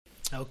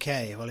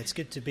Okay, well, it's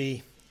good to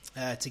be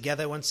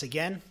together once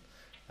again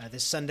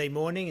this Sunday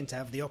morning and to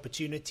have the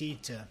opportunity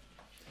to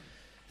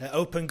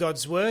open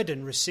God's Word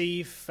and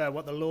receive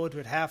what the Lord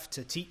would have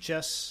to teach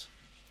us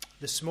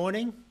this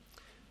morning.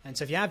 And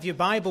so if you have your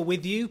Bible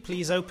with you,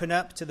 please open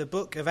up to the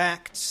book of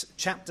Acts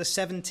chapter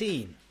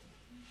 17.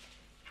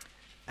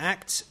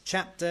 Acts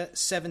chapter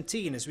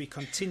 17 as we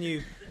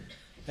continue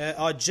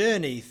our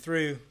journey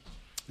through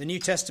the New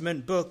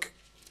Testament book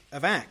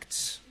of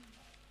Acts.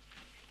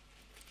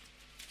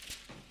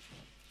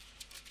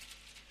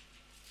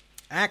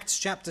 Acts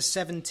chapter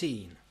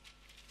 17.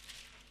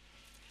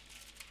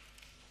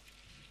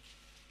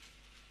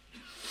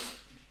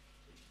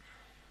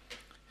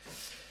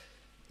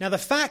 Now, the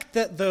fact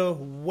that the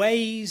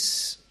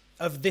ways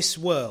of this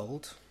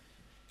world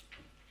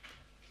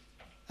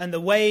and the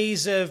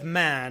ways of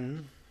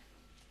man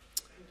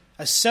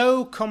are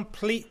so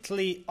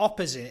completely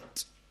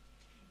opposite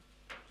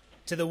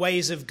to the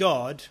ways of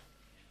God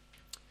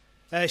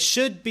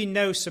should be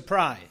no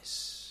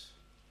surprise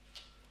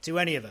to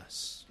any of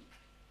us.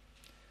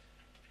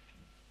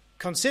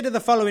 Consider the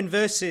following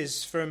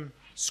verses from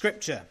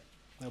Scripture.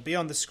 They'll be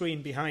on the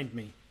screen behind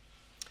me.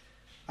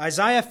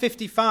 Isaiah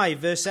 55,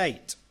 verse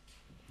 8.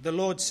 The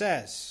Lord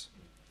says,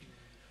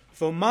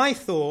 "For my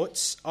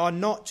thoughts are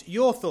not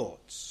your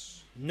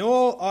thoughts,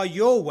 nor are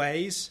your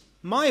ways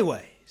my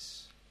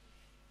ways."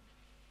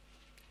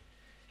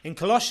 In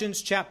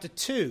Colossians chapter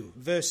 2,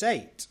 verse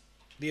 8,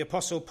 the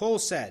Apostle Paul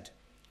said,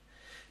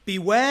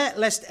 "Beware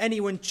lest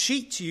anyone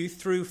cheat you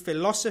through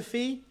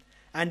philosophy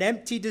and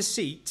empty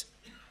deceit,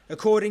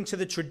 according to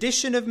the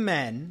tradition of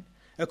men,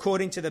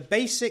 according to the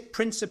basic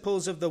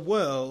principles of the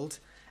world,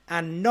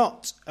 and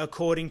not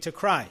according to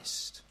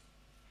Christ."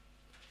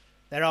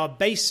 There are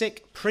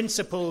basic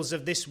principles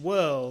of this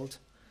world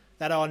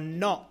that are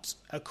not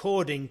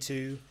according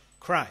to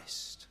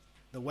Christ,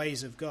 the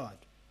ways of God.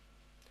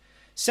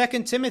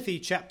 2 Timothy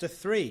chapter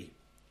 3,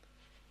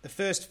 the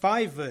first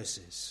 5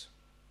 verses.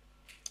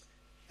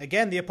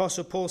 Again, the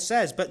Apostle Paul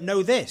says, "But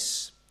know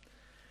this,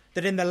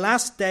 that in the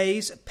last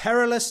days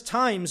perilous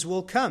times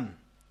will come.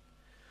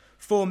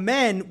 For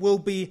men will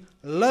be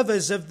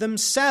lovers of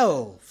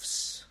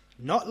themselves,"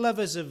 not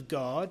lovers of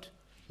God,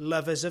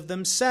 lovers of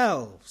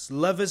themselves,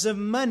 lovers of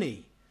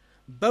money,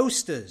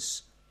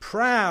 boasters,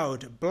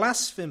 proud,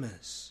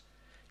 blasphemers,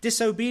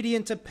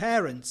 disobedient to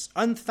parents,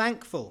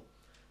 unthankful,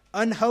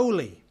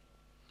 unholy,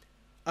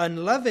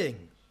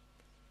 unloving,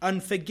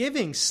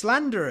 unforgiving,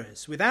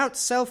 slanderers, without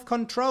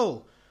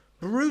self-control,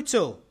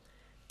 brutal,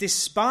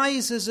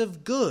 despisers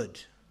of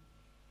good,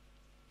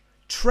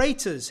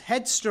 traitors,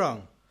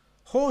 headstrong,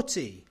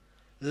 haughty,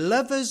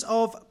 lovers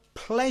of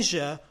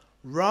pleasure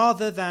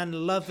rather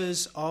than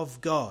lovers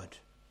of God,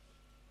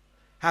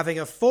 having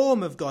a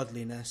form of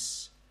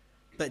godliness,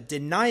 but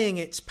denying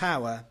its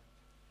power.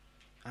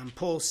 And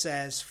Paul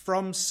says,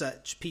 from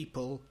such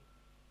people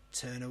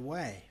turn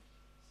away.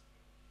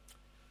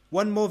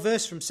 One more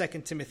verse from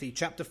 2 Timothy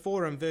chapter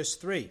 4 and verse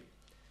 3.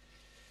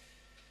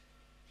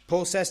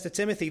 Paul says to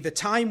Timothy, "The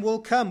time will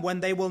come when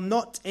they will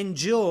not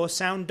endure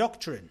sound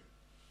doctrine."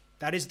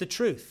 That is the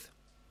truth,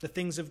 the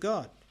things of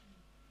God.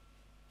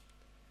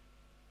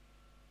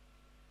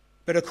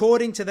 "But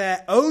according to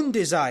their own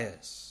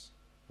desires,"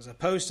 as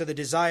opposed to the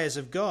desires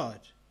of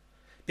God,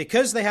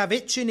 "because they have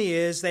itching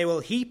ears, they will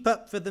heap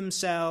up for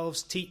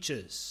themselves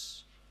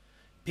teachers."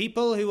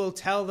 People who will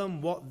tell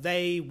them what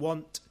they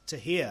want to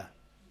hear,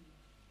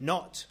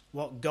 not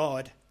what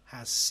God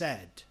has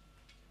said.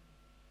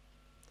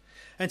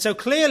 And so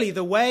clearly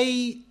the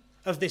way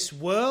of this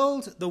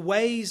world, the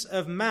ways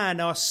of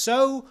man are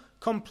so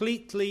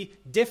completely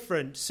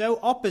different, so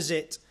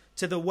opposite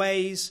to the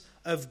ways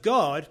of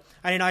God.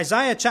 And in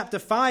Isaiah chapter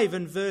 5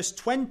 and verse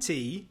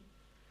 20,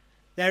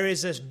 there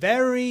is a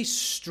very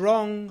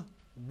strong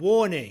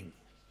warning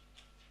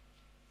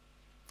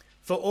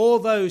for all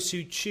those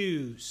who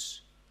choose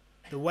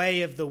the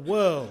way of the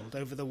world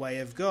over the way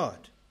of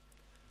God.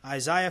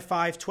 Isaiah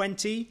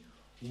 5:20,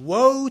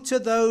 "Woe to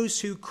those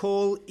who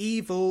call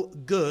evil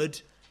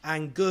good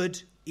and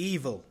good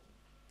evil,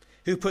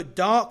 who put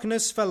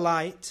darkness for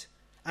light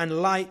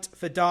and light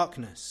for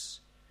darkness,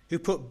 who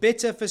put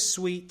bitter for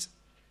sweet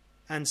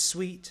and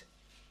sweet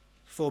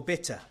for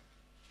bitter."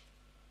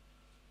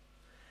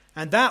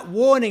 And that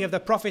warning of the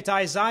prophet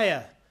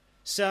Isaiah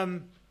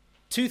some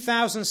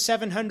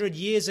 2,700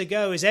 years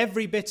ago is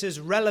every bit as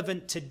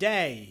relevant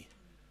today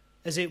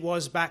as it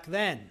was back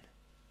then.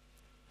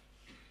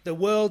 The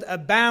world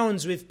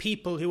abounds with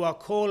people who are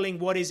calling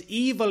what is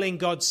evil in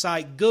God's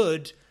sight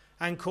good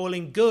and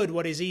calling good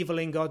what is evil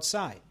in God's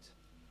sight.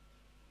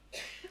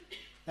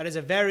 That is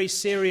a very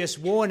serious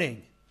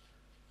warning,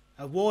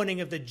 a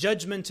warning of the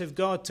judgment of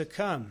God to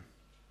come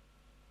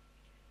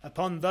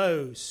upon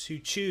those who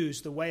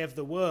choose the way of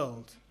the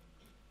world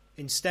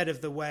instead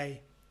of the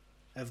way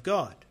of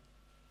God.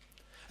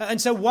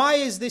 And so why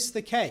is this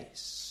the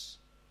case?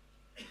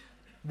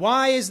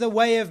 Why is the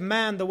way of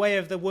man, the way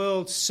of the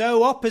world,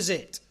 so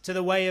opposite to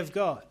the way of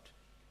God?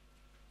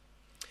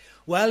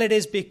 Well, it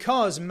is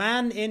because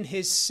man in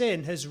his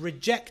sin has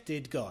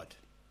rejected God.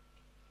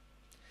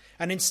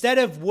 And instead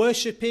of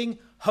worshipping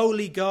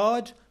holy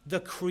God, the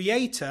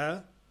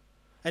Creator,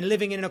 and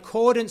living in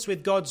accordance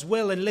with God's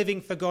will and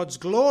living for God's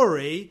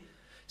glory,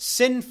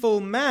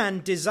 sinful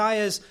man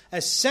desires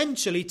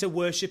essentially to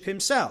worship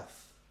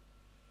himself,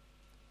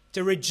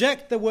 to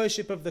reject the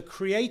worship of the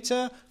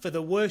Creator for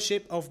the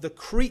worship of the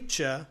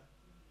creature.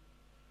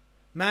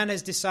 Man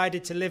has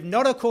decided to live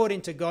not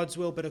according to God's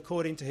will, but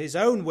according to his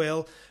own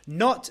will,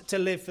 not to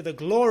live for the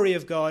glory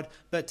of God,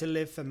 but to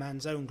live for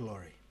man's own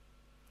glory.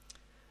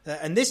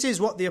 And this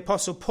is what the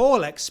Apostle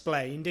Paul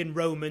explained in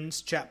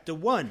Romans chapter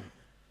 1.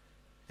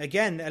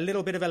 Again, a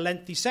little bit of a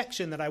lengthy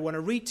section that I want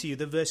to read to you.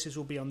 The verses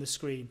will be on the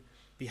screen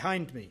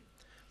behind me.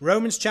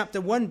 Romans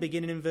chapter 1,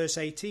 beginning in verse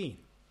 18.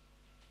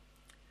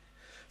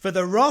 For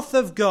the wrath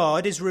of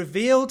God is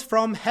revealed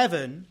from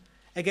heaven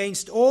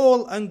against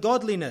all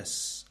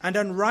ungodliness and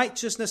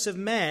unrighteousness of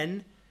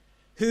men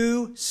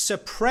who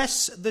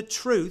suppress the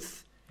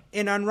truth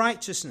in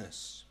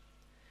unrighteousness.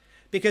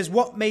 Because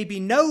what may be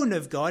known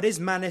of God is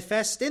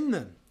manifest in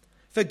them,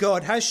 for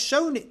God has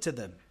shown it to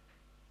them.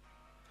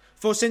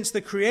 For since the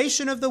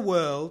creation of the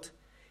world,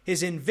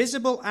 his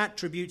invisible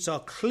attributes are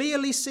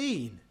clearly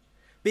seen,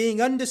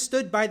 being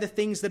understood by the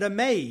things that are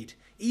made,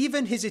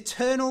 even his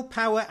eternal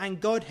power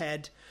and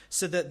Godhead,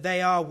 so that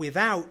they are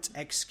without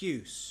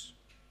excuse.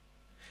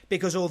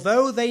 Because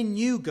although they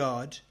knew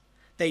God,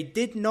 they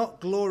did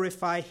not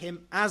glorify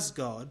him as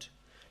God,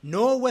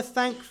 nor were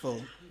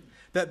thankful,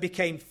 but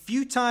became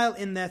futile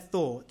in their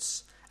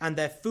thoughts, and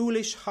their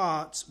foolish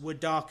hearts were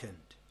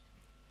darkened.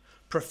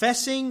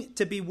 Professing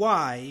to be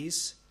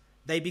wise,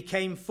 they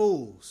became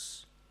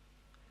fools,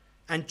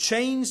 and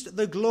changed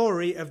the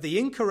glory of the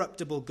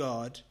incorruptible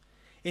God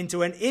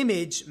into an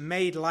image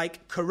made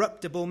like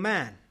corruptible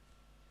man,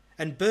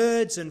 and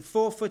birds and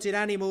four-footed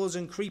animals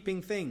and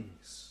creeping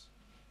things.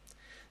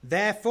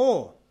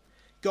 Therefore,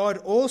 God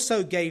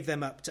also gave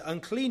them up to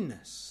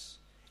uncleanness,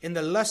 in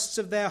the lusts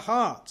of their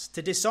hearts,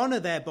 to dishonor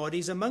their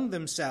bodies among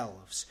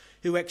themselves,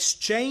 who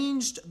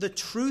exchanged the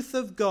truth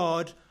of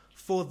God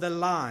for the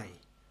lie,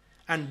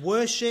 and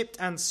worshipped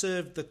and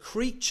served the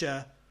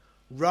creature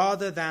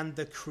rather than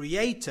the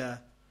Creator,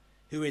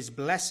 who is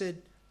blessed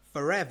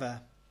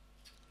forever.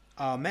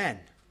 Amen.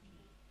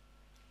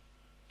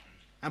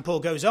 And Paul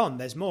goes on,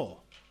 there's more.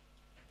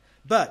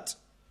 But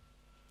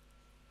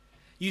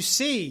you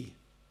see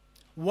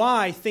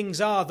why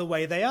things are the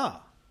way they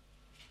are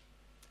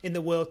in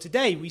the world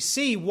today. We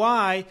see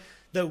why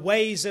the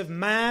ways of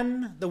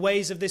man, the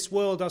ways of this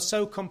world, are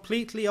so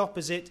completely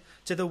opposite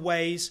to the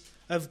ways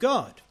of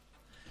God.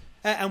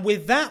 And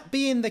with that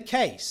being the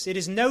case, it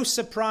is no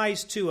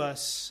surprise to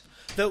us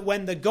that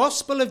when the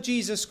gospel of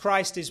Jesus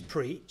Christ is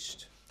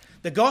preached,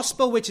 the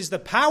gospel which is the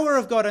power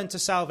of God unto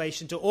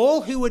salvation to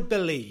all who would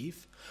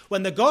believe,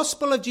 when the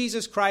gospel of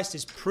Jesus Christ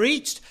is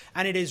preached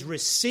and it is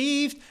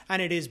received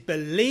and it is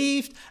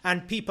believed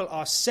and people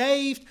are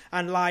saved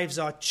and lives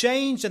are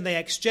changed and they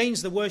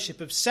exchange the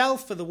worship of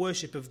self for the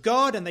worship of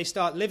God and they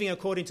start living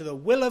according to the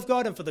will of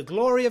God and for the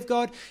glory of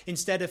God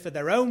instead of for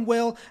their own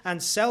will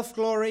and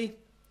self-glory,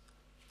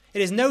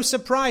 it is no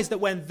surprise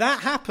that when that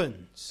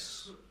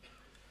happens,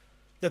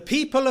 the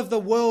people of the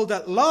world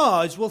at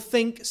large will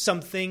think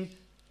something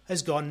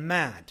has gone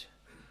mad,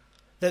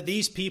 that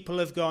these people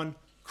have gone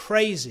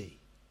crazy.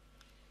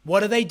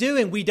 What are they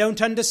doing? We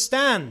don't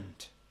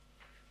understand.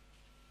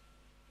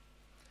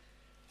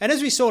 And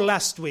as we saw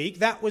last week,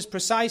 that was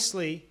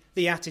precisely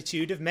the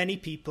attitude of many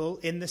people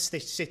in the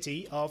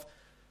city of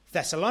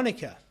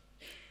Thessalonica,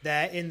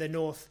 there in the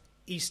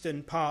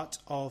northeastern part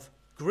of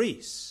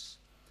Greece.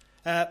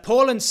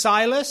 Paul and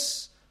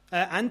Silas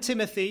and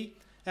Timothy,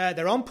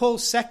 they're on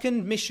Paul's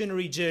second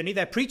missionary journey.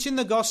 They're preaching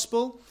the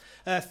gospel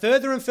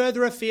further and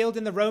further afield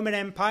in the Roman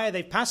Empire.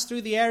 They've passed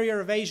through the area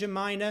of Asia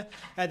Minor.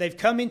 They've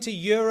come into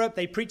Europe.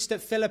 They preached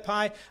at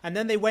Philippi, and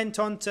then they went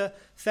on to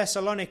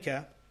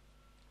Thessalonica.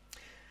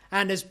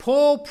 And as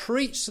Paul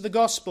preached the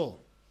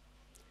gospel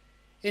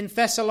in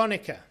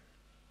Thessalonica,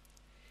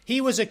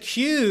 he was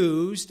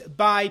accused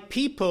by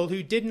people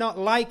who did not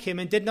like him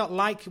and did not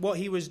like what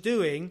he was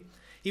doing.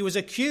 He was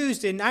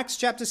accused in Acts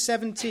chapter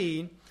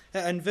 17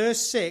 and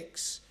verse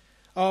 6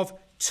 of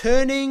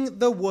turning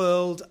the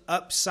world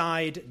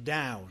upside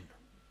down.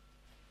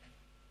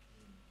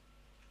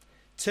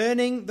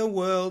 Turning the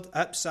world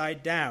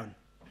upside down.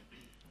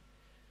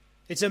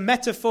 It's a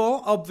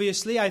metaphor,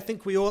 obviously. I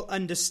think we all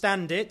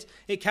understand it.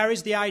 It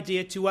carries the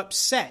idea to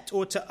upset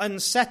or to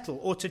unsettle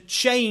or to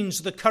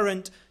change the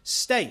current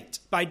state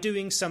by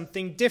doing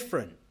something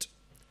different.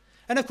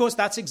 And of course,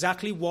 that's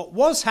exactly what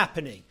was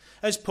happening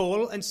as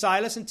Paul and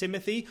Silas and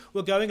Timothy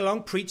were going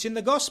along preaching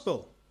the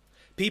gospel.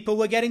 People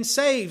were getting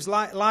saved,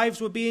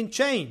 lives were being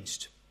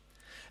changed.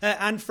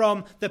 And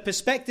from the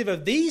perspective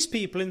of these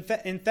people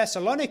in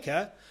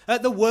Thessalonica,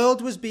 the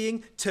world was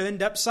being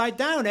turned upside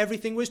down.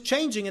 Everything was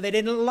changing and they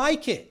didn't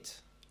like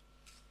it.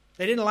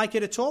 They didn't like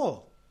it at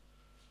all.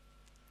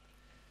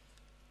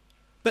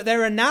 But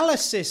their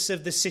analysis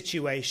of the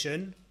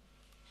situation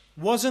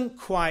wasn't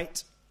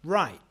quite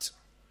right.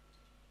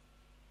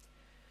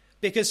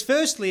 Because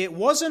firstly, it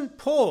wasn't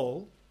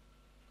Paul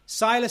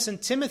Silas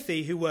and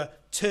Timothy who were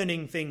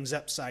turning things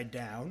upside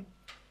down.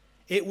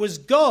 It was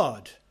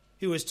God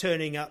who was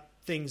turning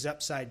things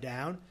upside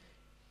down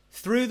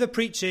through the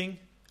preaching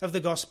of the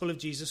gospel of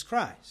Jesus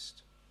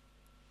Christ.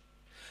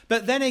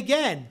 But then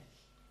again,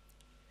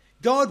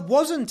 God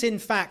wasn't in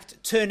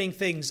fact turning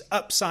things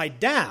upside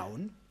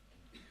down.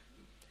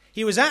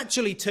 He was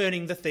actually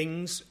turning the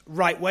things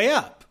right way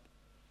up.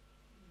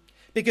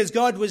 Because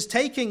God was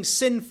taking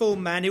sinful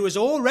man who was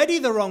already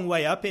the wrong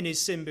way up in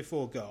his sin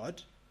before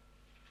God,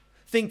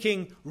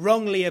 thinking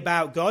wrongly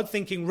about God,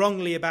 thinking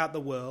wrongly about the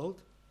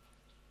world,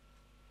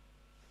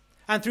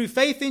 and through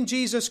faith in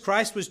Jesus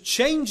Christ was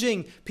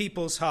changing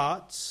people's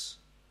hearts,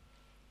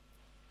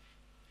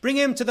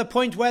 bringing them to the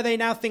point where they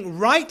now think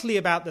rightly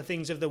about the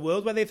things of the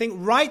world, where they think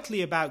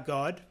rightly about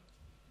God.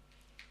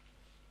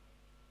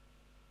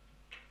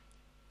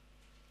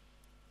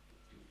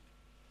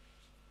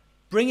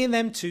 Bringing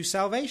them to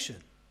salvation.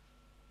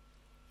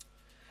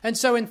 And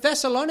so in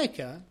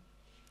Thessalonica,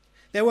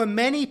 there were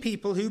many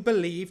people who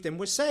believed and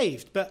were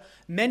saved, but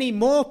many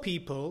more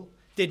people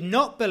did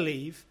not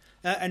believe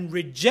and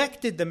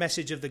rejected the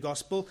message of the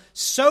gospel,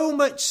 so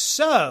much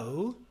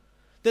so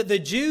that the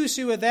Jews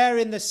who were there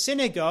in the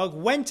synagogue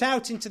went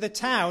out into the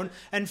town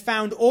and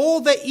found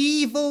all the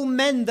evil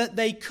men that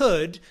they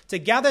could to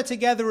gather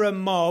together a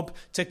mob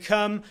to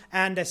come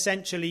and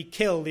essentially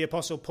kill the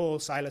Apostle Paul,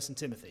 Silas, and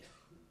Timothy.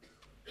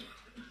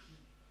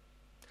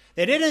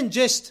 They didn't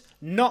just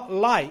not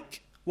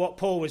like what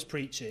Paul was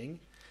preaching.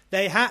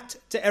 They had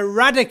to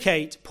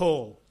eradicate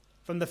Paul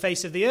from the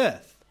face of the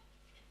earth.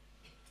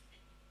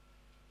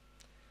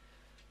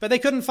 But they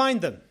couldn't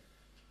find them.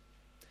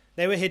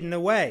 They were hidden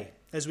away,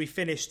 as we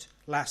finished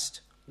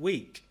last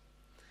week.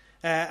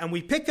 And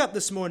we pick up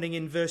this morning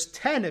in verse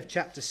 10 of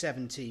chapter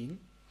 17,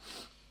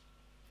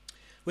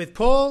 with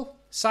Paul,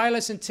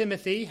 Silas, and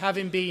Timothy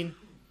having been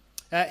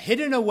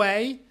hidden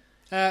away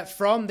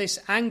from this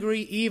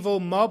angry, evil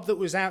mob that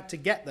was out to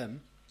get them.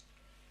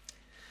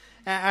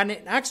 And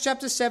in Acts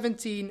chapter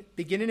 17,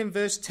 beginning in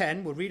verse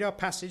 10, we'll read our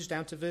passage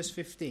down to verse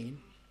 15.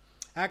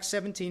 Acts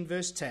 17,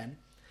 verse 10.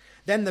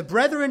 Then the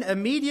brethren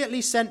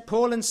immediately sent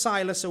Paul and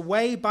Silas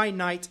away by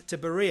night to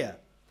Berea.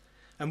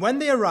 And when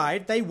they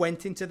arrived, they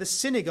went into the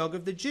synagogue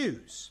of the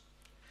Jews.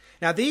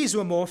 Now these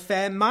were more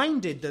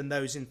fair-minded than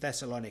those in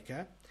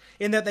Thessalonica,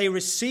 in that they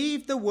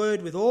received the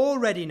word with all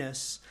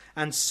readiness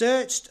and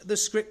searched the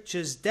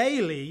scriptures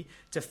daily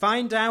to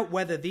find out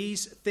whether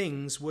these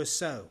things were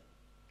so.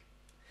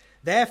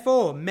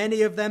 Therefore,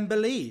 many of them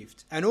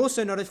believed, and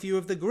also not a few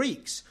of the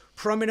Greeks,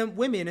 prominent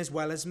women as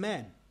well as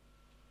men.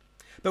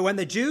 But when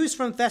the Jews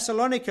from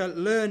Thessalonica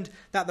learned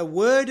that the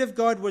word of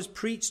God was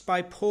preached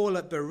by Paul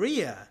at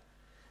Berea,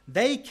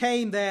 they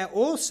came there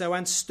also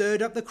and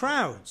stirred up the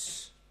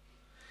crowds.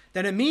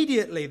 Then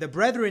immediately the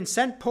brethren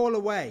sent Paul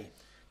away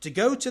to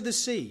go to the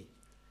sea,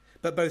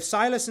 but both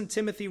Silas and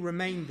Timothy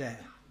remained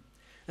there.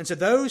 And so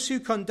those who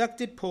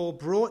conducted Paul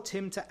brought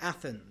him to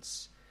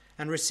Athens,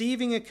 and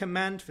receiving a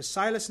command for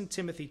Silas and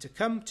Timothy to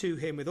come to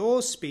him with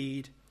all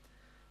speed,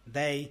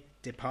 they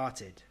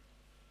departed.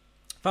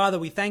 Father,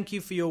 we thank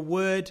you for your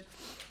word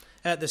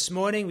this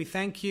morning. We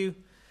thank you,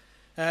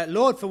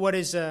 Lord, for what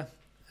is a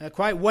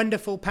quite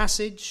wonderful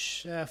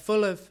passage,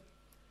 full of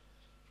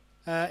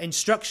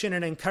instruction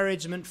and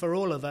encouragement for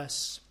all of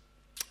us.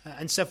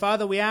 And so,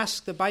 Father, we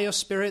ask that by your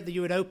Spirit that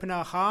you would open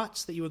our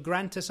hearts, that you would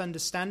grant us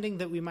understanding,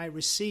 that we might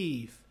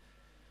receive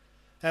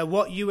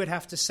what you would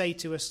have to say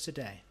to us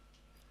today.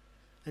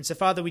 And so,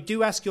 Father, we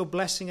do ask your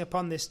blessing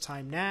upon this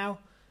time now.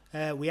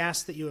 We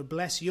ask that you would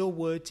bless your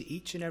word to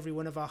each and every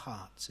one of our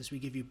hearts as we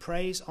give you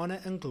praise, honor,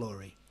 and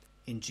glory.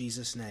 In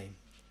Jesus' name,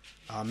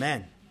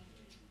 amen.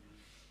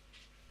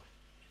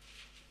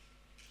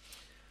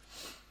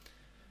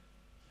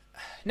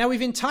 Now,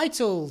 we've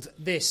entitled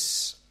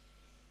this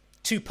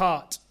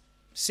two-part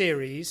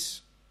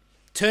series,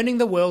 Turning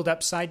the World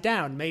Upside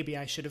Down. Maybe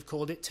I should have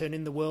called it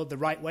Turning the World the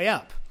Right Way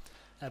Up.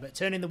 But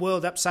turning the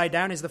world upside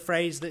down is the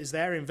phrase that is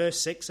there in verse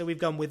 6, so we've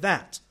gone with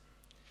that.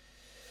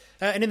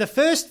 And in the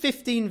first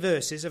 15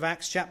 verses of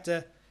Acts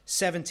chapter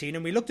 17,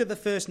 and we looked at the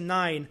first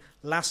 9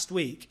 last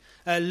week,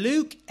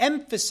 Luke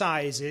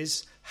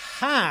emphasizes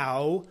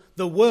how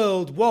the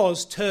world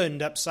was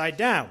turned upside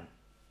down,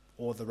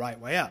 or the right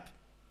way up.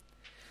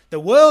 The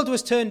world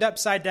was turned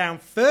upside down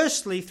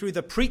firstly through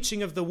the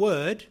preaching of the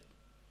word.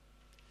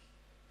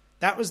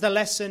 That was the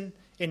lesson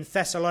in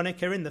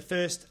Thessalonica in the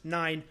first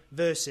 9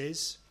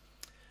 verses.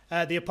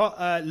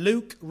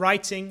 Luke,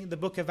 writing the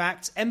book of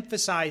Acts,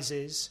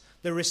 emphasizes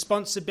the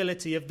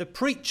responsibility of the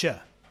preacher.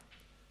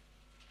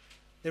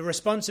 The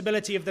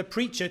responsibility of the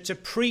preacher to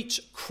preach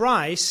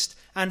Christ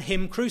and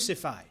him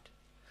crucified.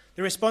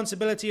 The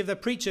responsibility of the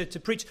preacher to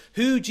preach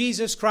who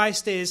Jesus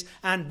Christ is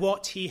and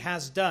what he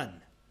has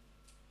done.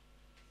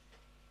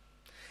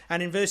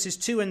 And in verses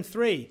 2 and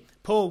 3,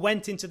 Paul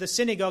went into the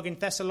synagogue in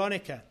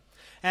Thessalonica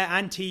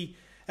and he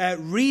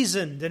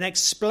reasoned and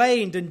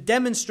explained and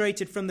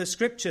demonstrated from the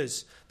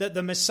scriptures that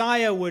the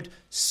Messiah would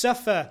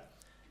suffer,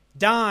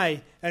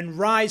 die, and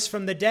rise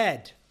from the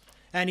dead.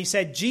 And he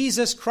said,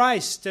 Jesus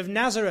Christ of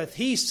Nazareth,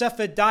 he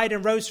suffered, died,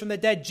 and rose from the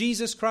dead.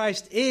 Jesus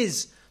Christ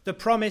is the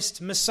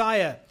promised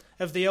Messiah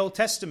of the Old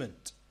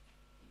Testament.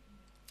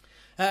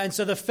 And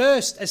so the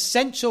first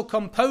essential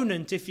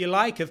component, if you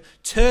like, of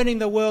turning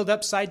the world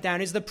upside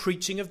down is the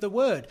preaching of the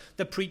word,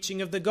 the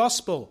preaching of the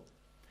gospel,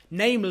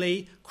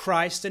 namely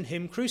Christ and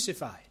him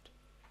crucified.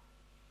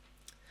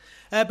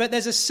 But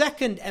there's a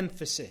second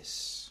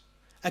emphasis,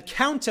 a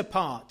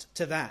counterpart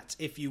to that,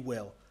 if you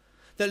will,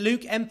 that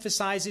Luke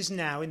emphasizes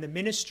now in the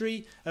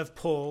ministry of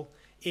Paul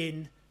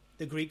in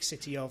the Greek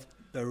city of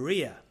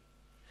Berea.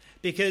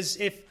 Because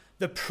if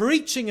the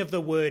preaching of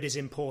the word is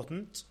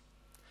important,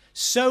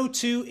 so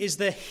too is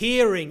the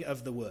hearing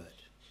of the word.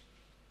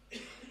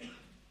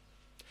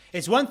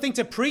 It's one thing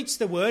to preach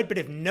the word, but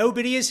if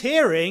nobody is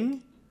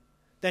hearing,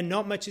 then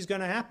not much is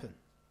going to happen.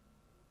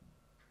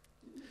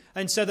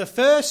 And so the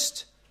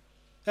first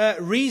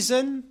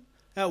reason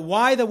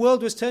why the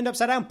world was turned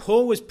upside down,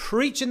 Paul was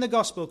preaching the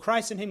gospel,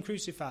 Christ and him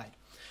crucified.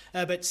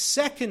 But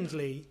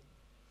secondly,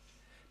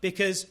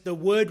 because the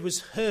word was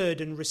heard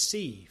and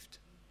received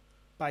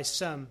by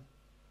some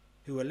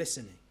who were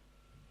listening.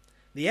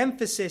 The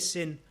emphasis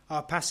in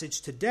our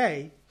passage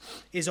today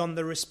is on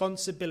the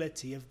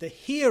responsibility of the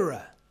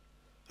hearer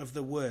of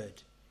the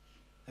word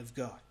of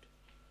God.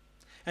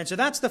 And so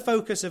that's the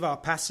focus of our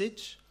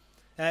passage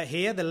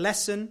here, the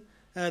lesson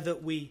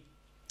that we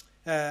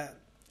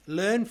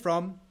learn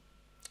from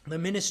the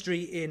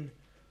ministry in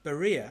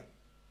Berea.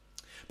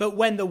 But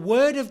when the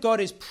word of God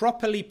is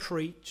properly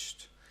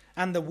preached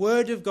and the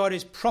word of God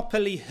is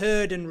properly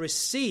heard and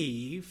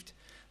received,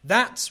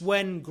 that's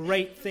when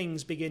great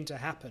things begin to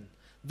happen.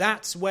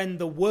 That's when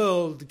the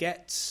world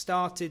gets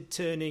started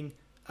turning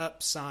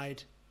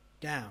upside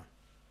down.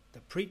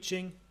 The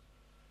preaching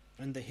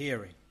and the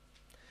hearing.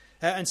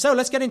 And so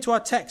let's get into our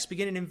text,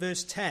 beginning in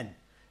verse 10,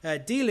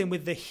 dealing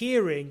with the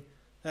hearing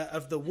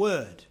of the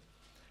word.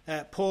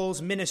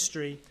 Paul's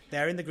ministry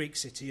there in the Greek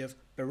city of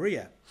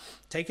Berea.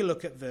 Take a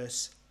look at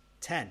verse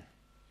 10.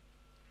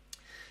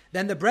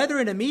 Then the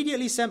brethren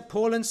immediately sent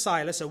Paul and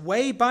Silas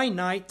away by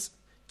night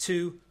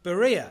to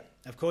Berea.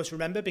 Of course,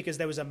 remember, because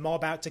there was a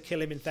mob out to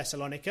kill him in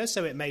Thessalonica,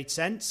 so it made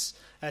sense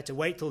to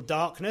wait till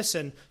darkness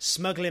and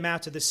smuggle him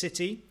out of the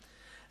city.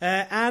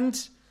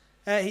 And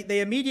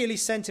they immediately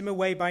sent him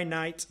away by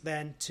night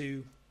then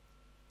to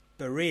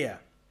Berea.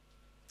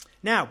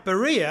 Now,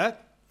 Berea,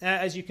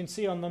 as you can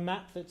see on the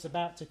map that's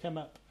about to come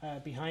up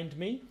behind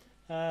me,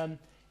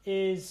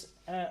 is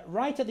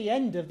right at the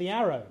end of the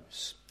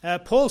arrows.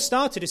 Paul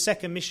started his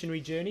second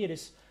missionary journey. It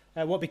is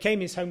what became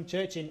his home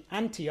church in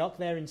Antioch,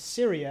 there in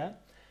Syria.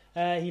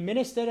 He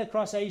ministered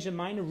across Asia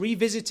Minor,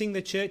 revisiting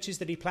the churches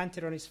that he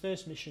planted on his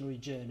first missionary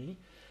journey.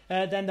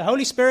 Then the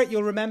Holy Spirit,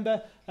 you'll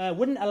remember,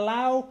 wouldn't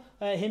allow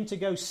him to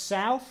go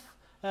south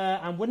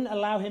and wouldn't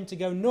allow him to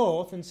go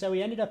north. And so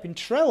he ended up in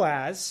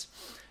Troas,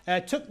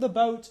 took the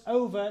boat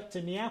over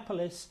to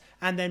Neapolis,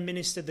 and then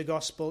ministered the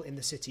gospel in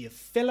the city of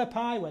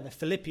Philippi, where the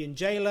Philippian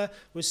jailer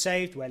was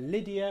saved, where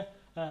Lydia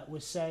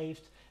was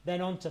saved. Then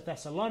on to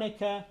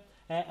Thessalonica,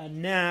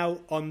 and now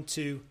on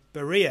to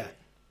Berea.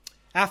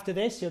 After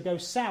this, he'll go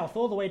south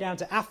all the way down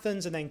to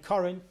Athens and then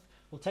Corinth.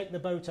 We'll take the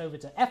boat over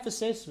to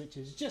Ephesus, which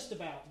is just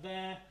about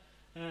there,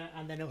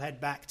 and then he'll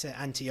head back to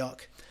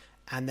Antioch,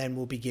 and then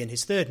we'll begin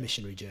his third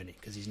missionary journey,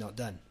 because he's not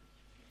done.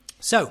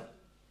 So,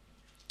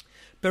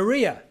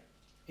 Berea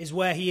is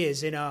where he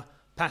is in our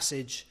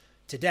passage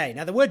today.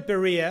 Now, the word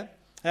Berea,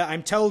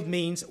 I'm told,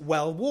 means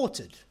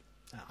well-watered.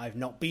 I've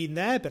not been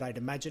there, but I'd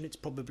imagine it's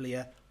probably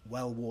a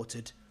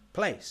well-watered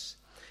place.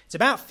 It's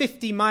about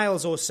 50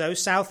 miles or so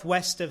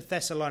southwest of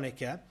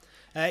Thessalonica.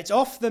 It's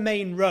off the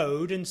main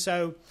road, and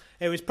so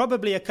it was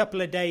probably a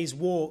couple of days'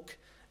 walk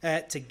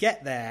to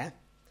get there.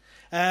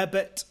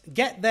 But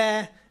get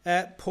there,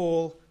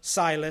 Paul,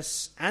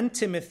 Silas, and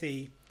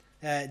Timothy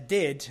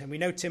did, and we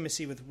know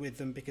Timothy with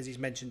them because he's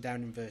mentioned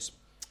down in verse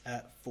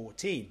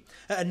 14.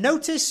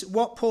 Notice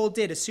what Paul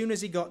did as soon as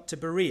he got to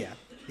Berea.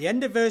 The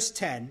end of verse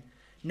 10,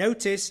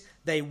 notice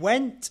they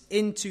went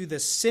into the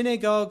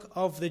synagogue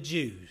of the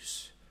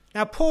Jews.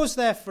 Now pause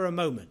there for a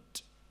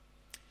moment.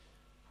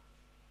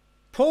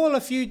 Paul, a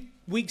few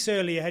weeks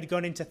earlier, had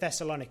gone into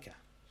Thessalonica.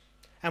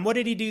 And what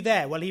did he do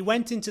there? Well, he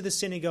went into the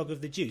synagogue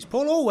of the Jews.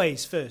 Paul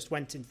always first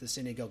went into the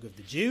synagogue of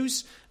the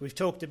Jews. We've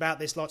talked about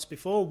this lots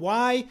before.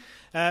 Why?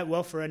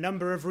 Well, for a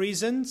number of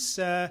reasons.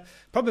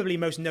 Probably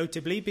most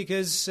notably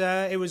because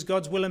it was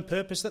God's will and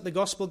purpose that the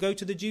gospel go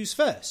to the Jews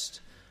first.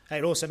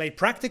 It also made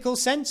practical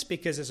sense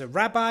because as a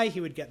rabbi, he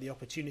would get the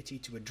opportunity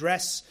to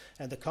address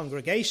the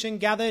congregation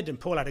gathered, and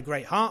Paul had a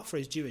great heart for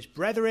his Jewish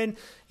brethren,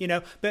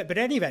 But at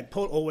any event,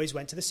 Paul always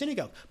went to the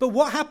synagogue. But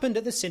what happened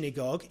at the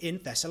synagogue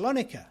in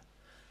Thessalonica?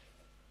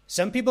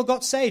 Some people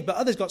got saved, but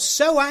others got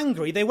so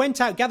angry, they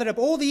went out, gathered up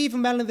all the evil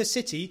men of the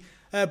city,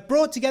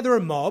 brought together a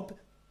mob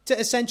to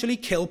essentially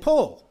kill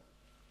Paul.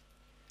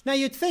 Now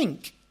you'd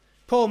think,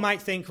 Paul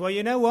might think, well,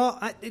 you know what?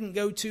 That didn't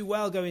go too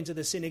well going to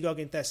the synagogue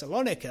in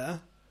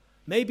Thessalonica.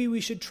 Maybe we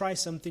should try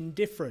something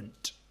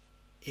different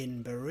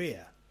in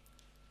Berea.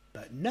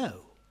 But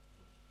no,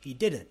 he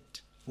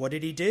didn't. What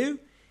did he do?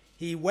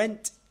 he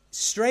went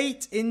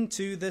straight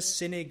into the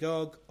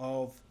synagogue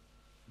of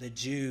the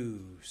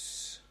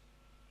Jews.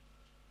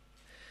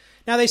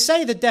 Now, they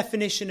say the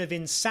definition of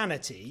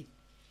insanity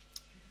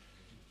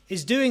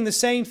is doing the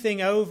same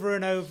thing over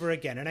and over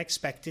again and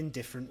expecting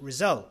different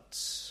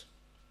results.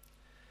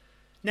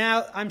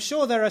 Now, I'm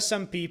sure there are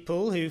some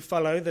people who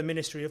follow the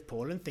ministry of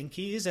Paul and think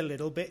he is a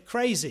little bit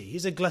crazy.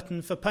 He's a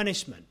glutton for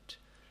punishment.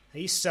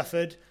 He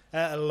suffered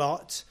a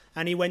lot,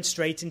 and he went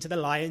straight into the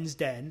lion's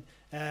den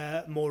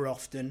more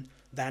often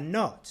than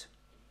not.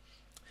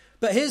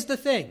 But here's the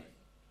thing.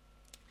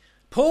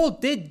 Paul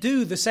did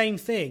do the same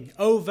thing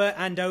over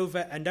and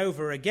over and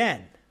over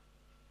again,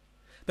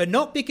 but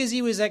not because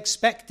he was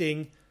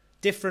expecting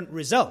different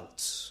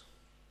results.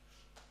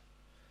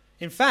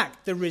 In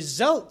fact, the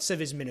results of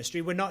his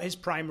ministry were not his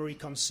primary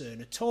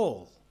concern at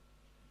all.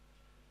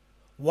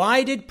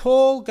 Why did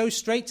Paul go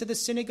straight to the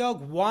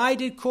synagogue? Why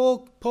did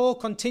Paul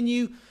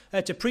continue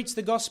to preach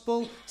the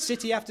gospel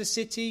city after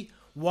city?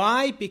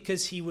 Why?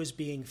 Because he was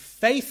being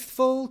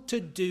faithful to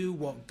do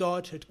what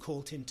God had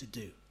called him to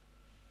do.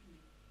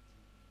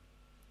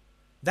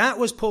 That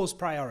was Paul's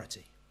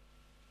priority.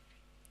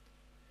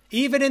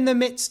 Even in the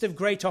midst of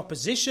great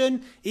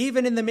opposition,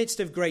 even in the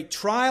midst of great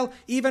trial,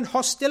 even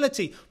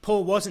hostility,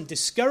 Paul wasn't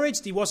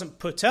discouraged, he wasn't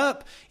put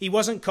up, he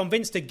wasn't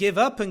convinced to give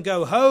up and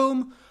go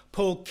home.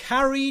 Paul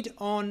carried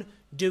on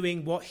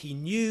doing what he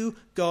knew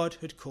God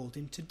had called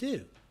him to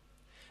do.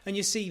 And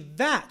you see,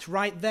 that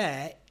right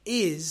there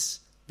is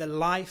the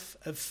life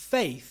of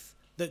faith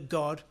that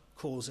God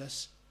calls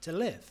us to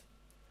live.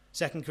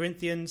 2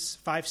 Corinthians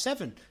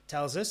 5:7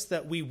 tells us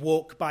that we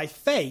walk by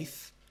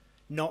faith,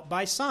 not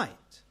by sight.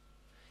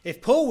 If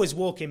Paul was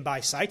walking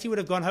by sight, he would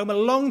have gone home a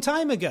long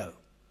time ago.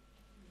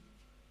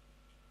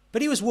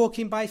 But he was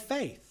walking by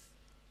faith.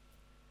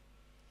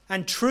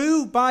 And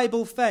true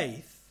Bible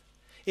faith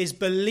is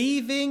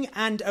believing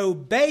and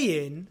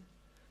obeying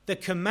the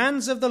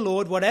commands of the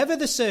Lord, whatever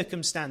the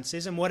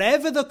circumstances and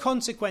whatever the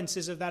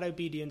consequences of that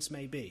obedience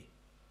may be.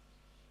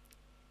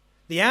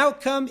 The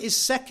outcome is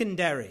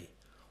secondary.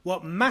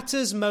 What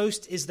matters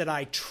most is that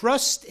I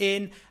trust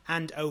in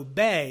and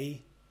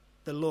obey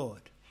the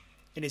Lord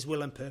in his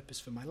will and purpose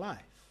for my life.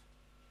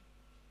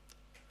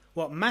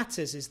 What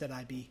matters is that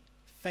I be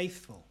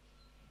faithful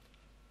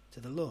to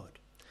the Lord.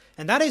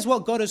 And that is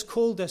what God has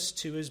called us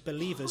to as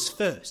believers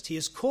first. He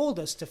has called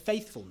us to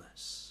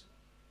faithfulness.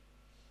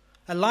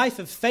 A life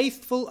of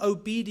faithful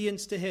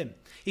obedience to him.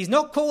 He's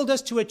not called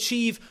us to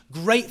achieve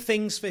great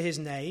things for his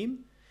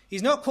name.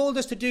 He's not called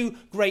us to do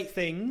great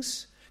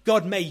things.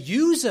 God may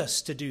use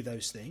us to do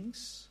those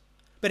things,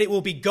 but it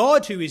will be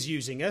God who is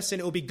using us, and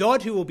it will be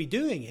God who will be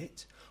doing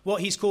it.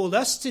 What he's called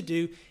us to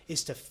do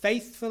is to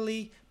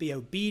faithfully be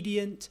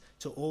obedient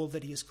to all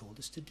that he has called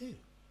us to do.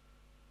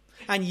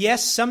 And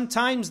yes,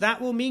 sometimes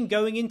that will mean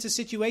going into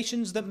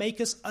situations that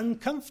make us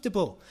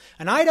uncomfortable.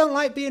 And I don't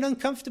like being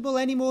uncomfortable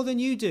any more than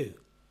you do.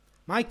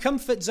 My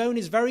comfort zone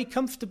is very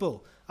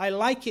comfortable. I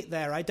like it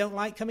there. I don't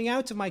like coming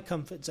out of my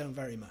comfort zone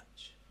very much.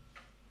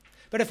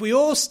 But if we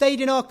all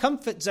stayed in our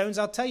comfort zones,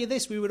 I'll tell you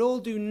this, we would all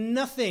do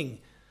nothing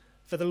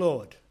for the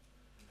Lord.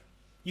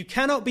 You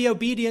cannot be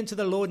obedient to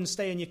the Lord and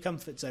stay in your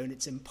comfort zone.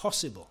 It's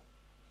impossible.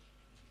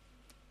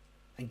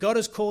 And God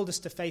has called us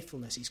to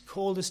faithfulness. He's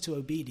called us to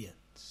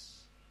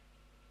obedience.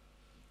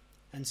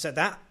 And so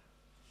that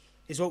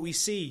is what we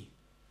see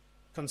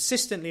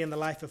consistently in the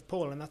life of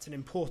Paul, and that's an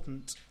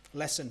important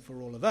lesson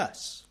for all of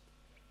us.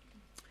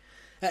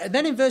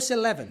 Then in verse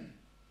 11,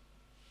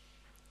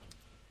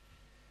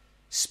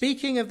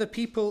 speaking of the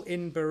people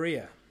in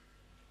Berea,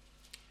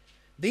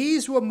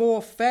 these were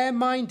more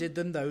fair-minded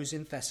than those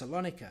in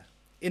Thessalonica,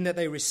 in that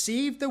they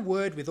received the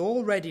word with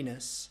all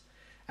readiness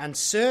and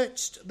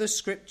searched the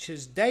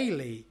scriptures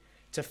daily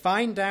to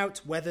find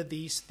out whether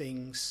these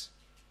things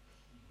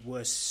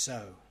were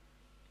so.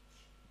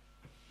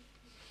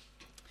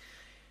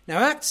 Now,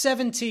 Acts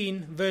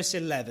 17, verse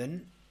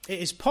 11, it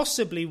is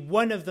possibly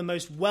one of the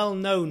most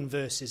well-known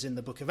verses in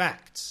the book of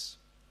Acts.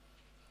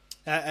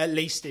 At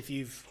least if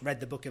you've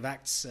read the book of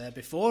Acts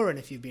before, and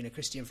if you've been a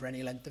Christian for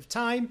any length of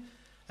time,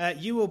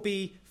 you will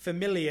be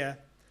familiar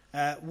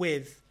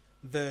with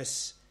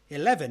verse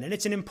 11. And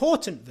it's an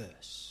important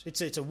verse.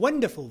 It's a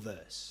wonderful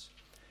verse.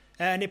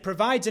 And it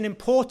provides an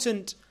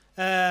important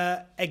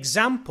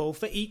example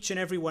for each and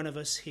every one of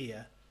us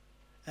here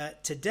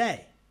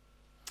today.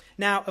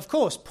 Now, of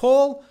course,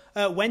 Paul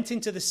went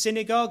into the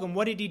synagogue, and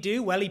what did he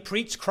do? Well, he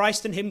preached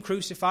Christ and him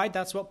crucified.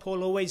 That's what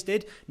Paul always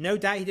did. No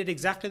doubt he did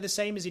exactly the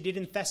same as he did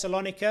in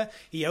Thessalonica.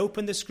 He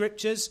opened the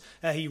scriptures.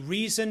 He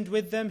reasoned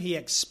with them. He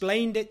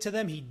explained it to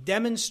them. He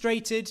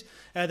demonstrated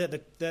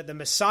that the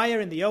Messiah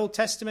in the Old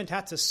Testament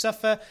had to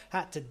suffer,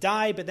 had to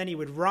die, but then he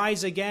would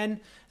rise again,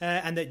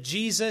 and that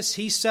Jesus,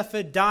 he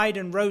suffered, died,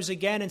 and rose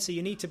again. And so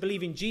you need to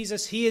believe in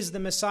Jesus. He is the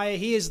Messiah.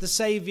 He is the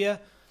Savior.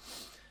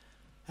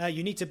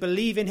 You need to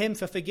believe in him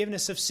for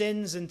forgiveness of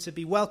sins and to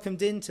be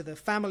welcomed into the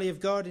family of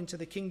God, into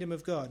the kingdom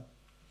of God.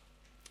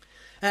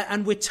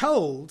 And we're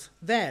told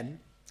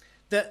then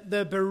that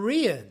the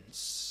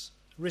Bereans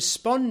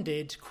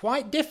responded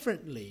quite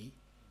differently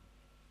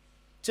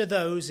to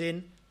those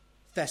in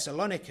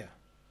Thessalonica.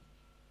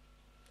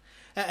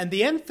 And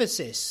the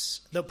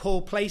emphasis that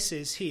Paul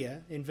places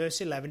here in verse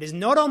 11 is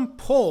not on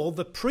Paul,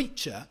 the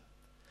preacher,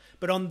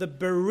 but on the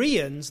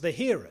Bereans, the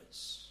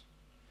hearers.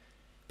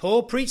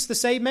 Paul preached the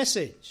same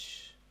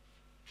message,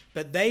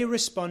 but they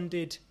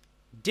responded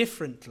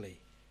differently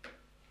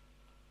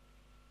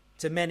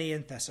to many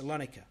in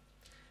Thessalonica.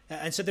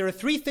 And so there are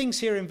three things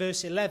here in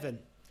verse 11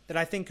 that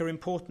I think are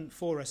important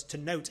for us to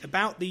note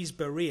about these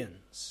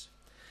Bereans.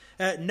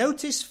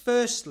 Notice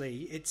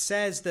firstly, it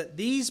says that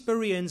these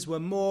Bereans were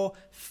more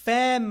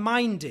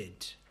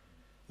fair-minded,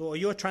 or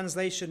your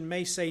translation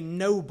may say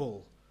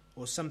noble,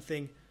 or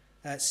something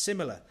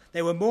similar.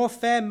 They were more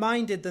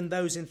fair-minded than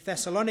those in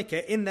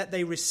Thessalonica in that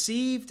they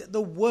received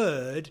the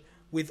word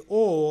with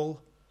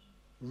all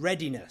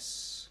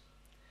readiness.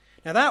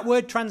 Now that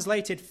word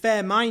translated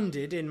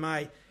fair-minded in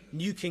my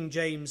New King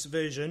James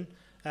Version,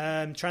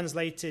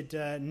 translated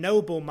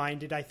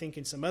noble-minded, I think,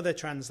 in some other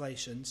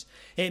translations.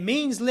 It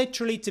means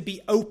literally to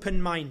be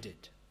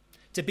open-minded,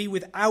 to be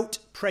without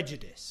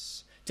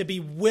prejudice, to be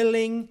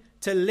willing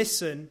to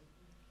listen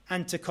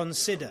and to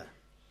consider.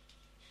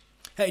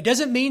 It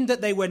doesn't mean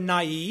that they were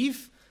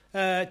naive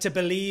to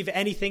believe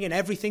anything and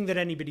everything that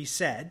anybody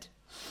said,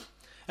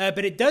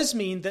 but it does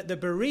mean that the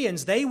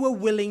Bereans, they were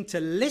willing to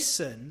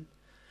listen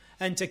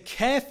and to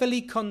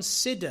carefully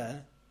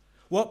consider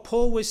what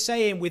Paul was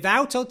saying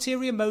without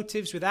ulterior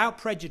motives, without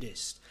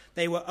prejudice.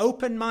 They were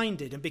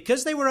open-minded. And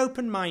because they were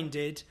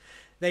open-minded,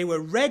 they were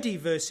ready,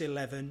 verse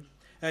 11,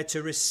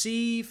 to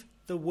receive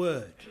the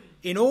word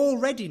in all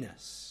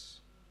readiness.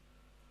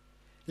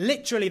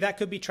 Literally, that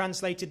could be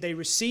translated, they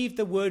received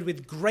the word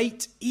with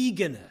great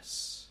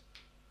eagerness.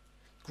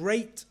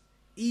 Great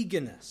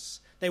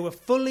eagerness. They were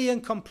fully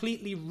and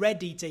completely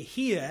ready to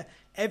hear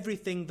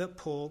everything that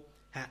Paul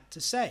had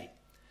to say.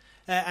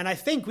 And I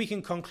think we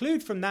can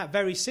conclude from that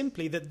very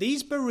simply that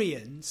these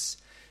Bereans,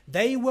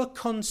 they were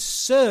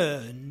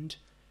concerned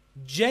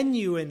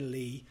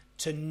genuinely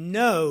to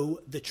know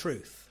the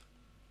truth.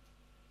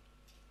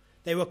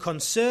 They were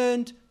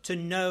concerned to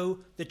know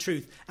the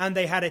truth. And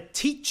they had a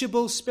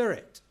teachable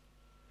spirit.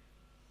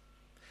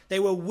 They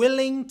were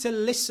willing to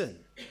listen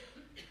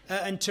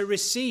and to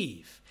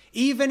receive,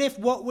 even if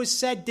what was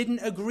said didn't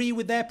agree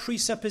with their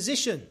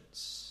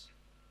presuppositions.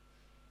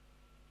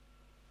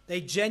 They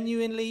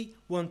genuinely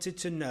wanted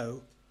to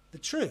know the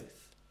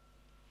truth.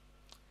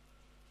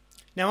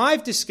 Now,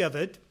 I've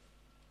discovered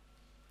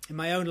in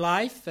my own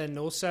life and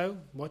also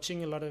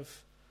watching a lot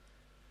of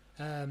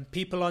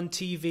people on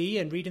TV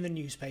and reading the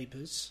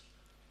newspapers,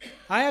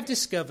 I have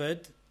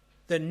discovered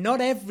that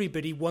not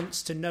everybody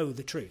wants to know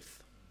the truth.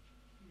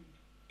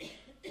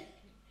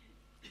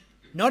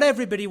 Not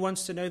everybody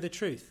wants to know the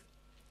truth.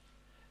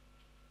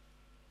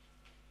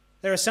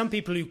 There are some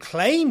people who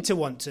claim to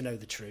want to know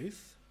the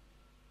truth,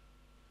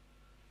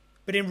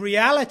 but in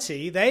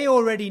reality, they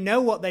already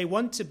know what they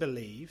want to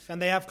believe,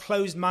 and they have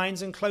closed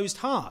minds and closed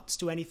hearts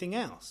to anything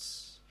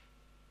else.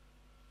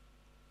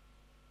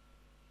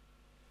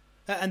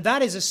 And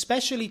that is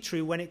especially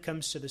true when it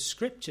comes to the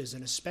scriptures,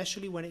 and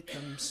especially when it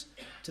comes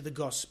to the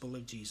gospel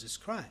of Jesus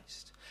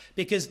Christ.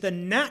 Because the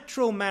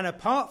natural man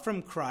apart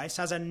from Christ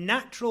has a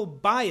natural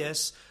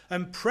bias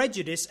and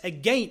prejudice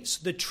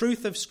against the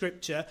truth of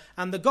Scripture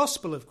and the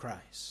gospel of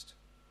Christ.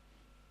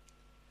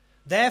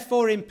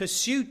 Therefore, in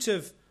pursuit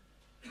of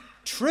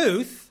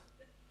truth,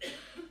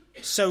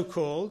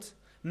 so-called,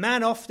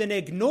 man often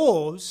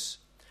ignores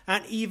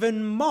and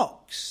even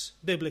mocks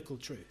biblical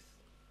truth.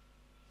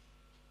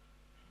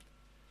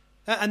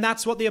 And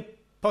that's what the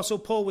Apostle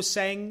Paul was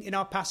saying in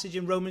our passage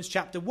in Romans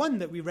chapter 1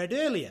 that we read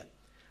earlier.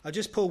 I'll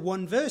just pull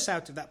one verse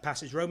out of that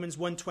passage, Romans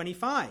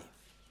 1:25.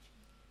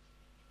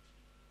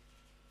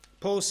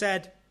 Paul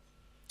said,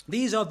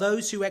 "These are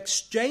those who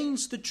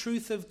exchanged the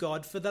truth of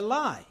God for the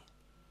lie,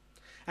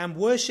 and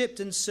worshipped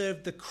and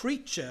served the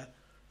creature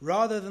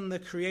rather than the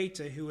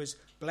Creator, who is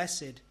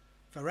blessed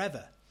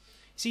forever."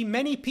 See,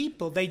 many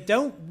people, they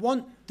don't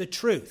want the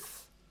truth.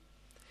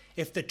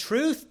 If the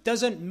truth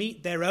doesn't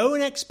meet their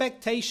own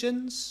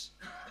expectations,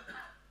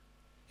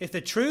 if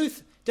the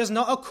truth does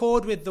not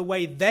accord with the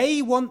way they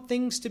want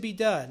things to be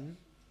done,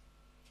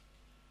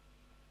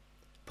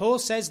 Paul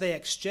says they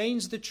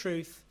exchange the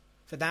truth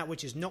for that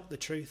which is not the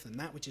truth, and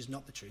that which is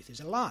not the truth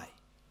is a lie.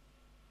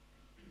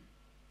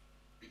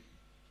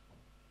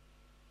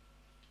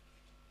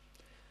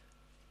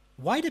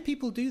 Why do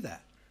people do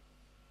that?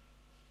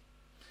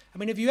 I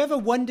mean, have you ever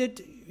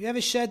wondered, you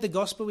ever shared the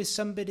gospel with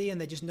somebody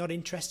and they're just not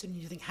interested, and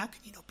you think, how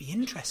can you not be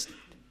interested?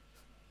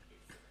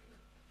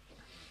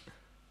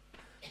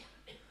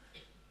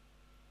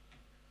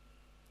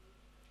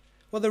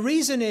 Well, the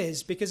reason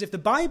is because if the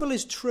Bible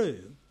is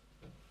true,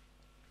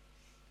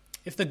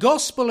 if the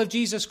gospel of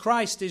Jesus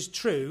Christ is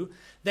true,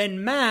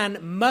 then man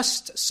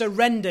must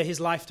surrender his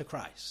life to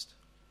Christ.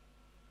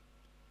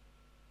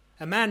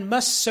 A man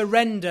must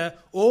surrender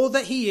all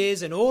that he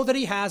is and all that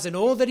he has and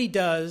all that he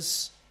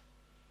does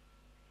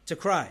to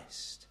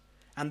Christ.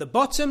 And the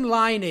bottom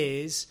line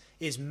is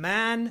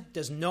man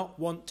does not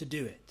want to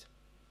do it.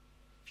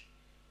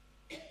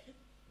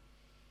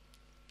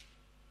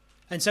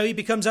 And so he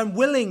becomes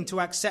unwilling to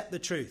accept the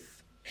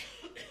truth.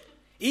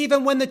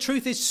 Even when the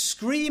truth is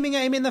screaming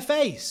at him in the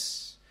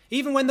face.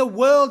 Even when the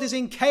world is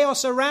in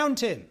chaos around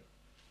him.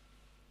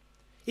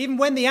 Even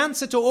when the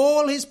answer to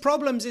all his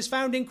problems is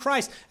found in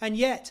Christ. And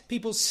yet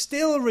people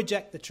still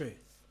reject the truth.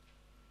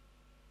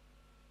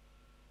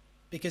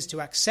 Because to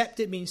accept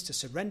it means to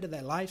surrender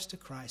their lives to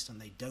Christ, and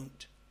they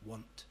don't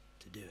want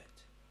to do it.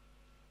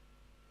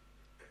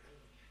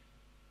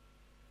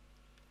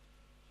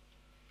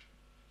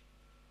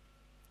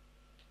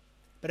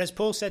 But as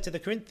Paul said to the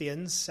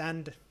Corinthians,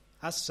 and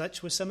as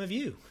such were some of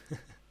you,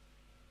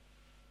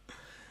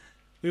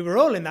 we were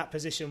all in that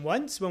position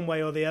once, one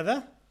way or the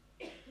other.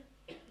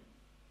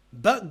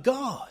 But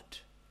God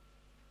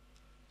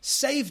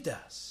saved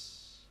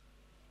us,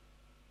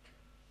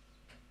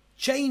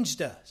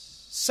 changed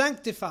us,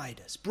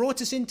 sanctified us,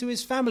 brought us into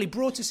his family,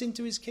 brought us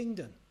into his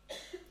kingdom.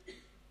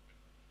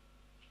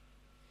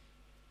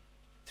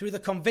 Through the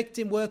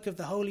convicting work of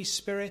the Holy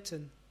Spirit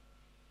and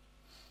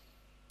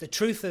the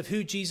truth of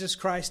who Jesus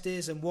Christ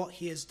is and what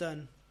he has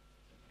done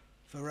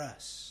for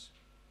us.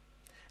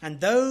 And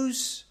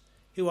those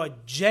who are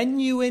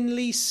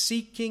genuinely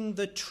seeking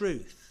the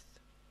truth,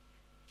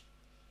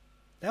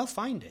 they'll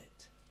find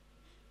it.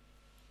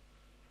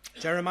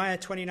 Jeremiah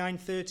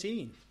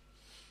 29:13,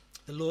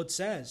 the Lord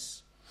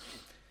says,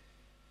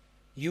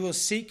 "You will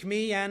seek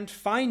me and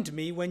find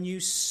me when you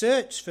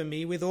search for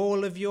me with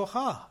all of your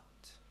heart."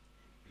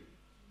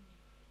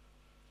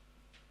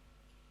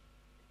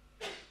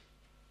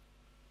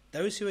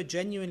 Those who are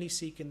genuinely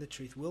seeking the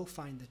truth will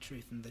find the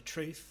truth, and the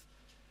truth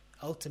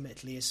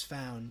ultimately is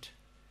found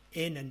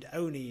in and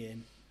only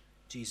in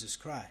Jesus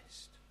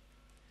Christ.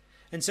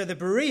 And so the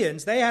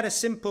Bereans, they had a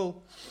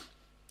simple,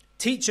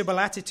 teachable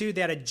attitude.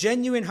 They had a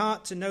genuine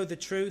heart to know the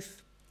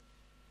truth.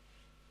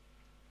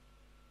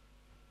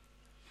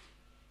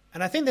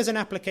 And I think there's an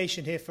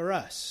application here for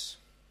us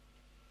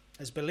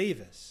as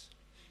believers.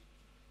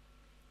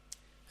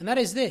 And that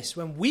is this: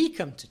 when we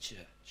come to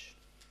church,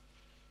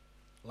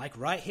 like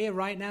right here,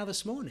 right now,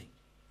 this morning,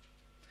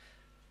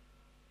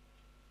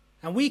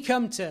 and we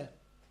come to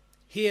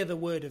hear the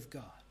word of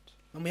God,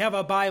 and we have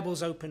our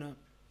Bibles open up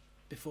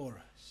before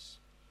us,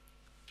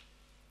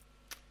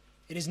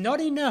 it is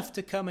not enough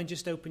to come and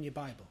just open your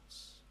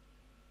Bibles.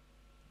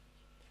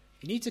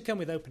 You need to come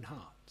with open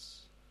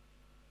hearts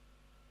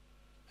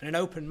and an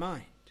open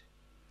mind,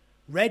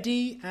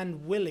 ready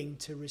and willing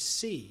to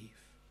receive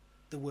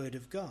the word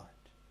of God.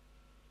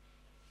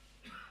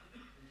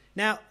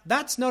 Now,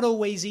 that's not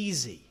always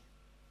easy.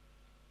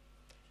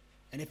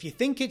 And if you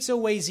think it's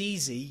always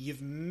easy,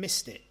 you've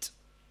missed it.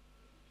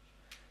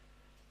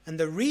 And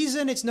the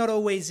reason it's not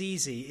always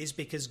easy is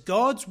because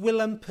God's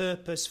will and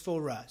purpose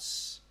for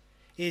us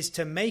is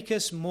to make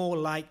us more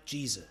like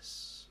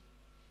Jesus.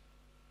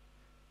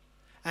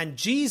 And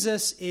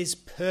Jesus is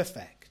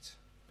perfect.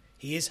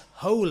 He is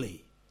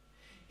holy.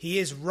 He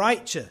is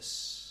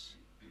righteous.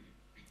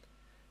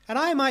 And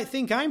I might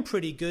think I'm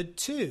pretty good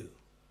too.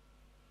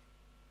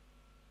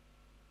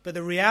 But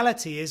the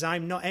reality is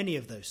I'm not any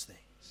of those things.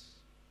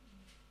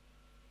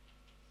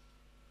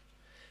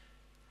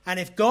 And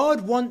if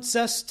God wants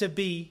us to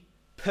be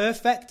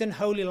perfect and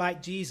holy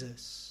like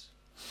Jesus,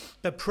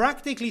 but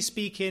practically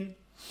speaking,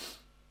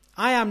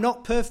 I am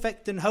not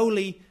perfect and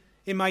holy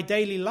in my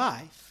daily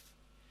life.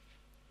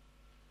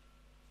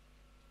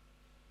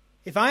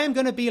 If I am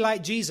going to be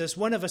like Jesus,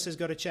 one of us has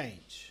got to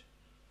change.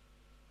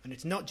 And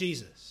it's not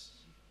Jesus.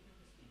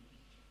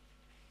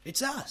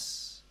 It's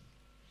us.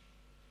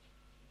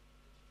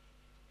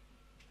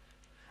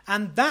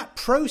 And that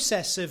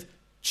process of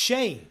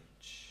change,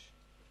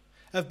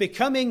 of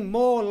becoming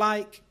more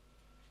like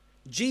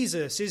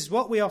Jesus, is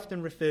what we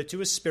often refer to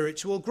as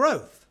spiritual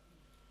growth.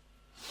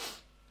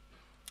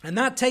 And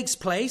that takes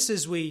place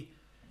as we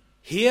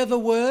hear the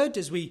word,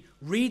 as we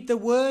read the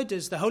word,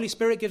 as the Holy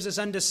Spirit gives us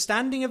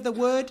understanding of the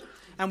word,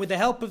 and with the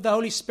help of the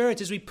Holy Spirit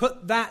as we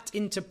put that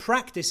into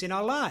practice in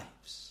our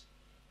lives.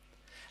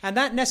 And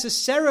that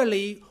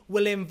necessarily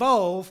will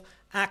involve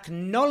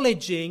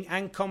acknowledging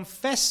and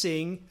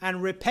confessing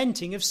and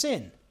repenting of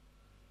sin.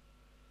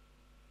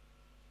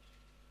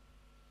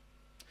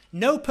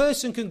 No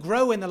person can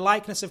grow in the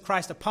likeness of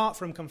Christ apart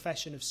from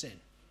confession of sin.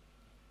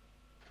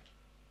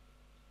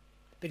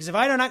 Because if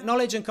I don't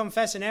acknowledge and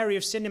confess an area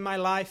of sin in my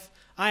life,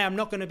 I am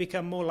not going to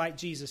become more like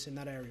Jesus in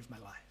that area of my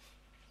life.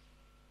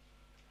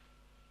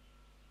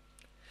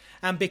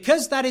 And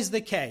because that is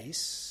the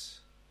case,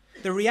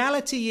 the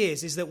reality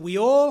is that we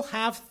all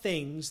have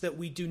things that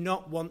we do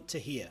not want to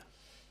hear.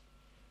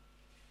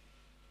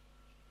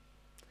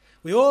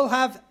 We all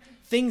have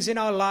things in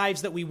our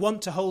lives that we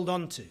want to hold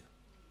on to.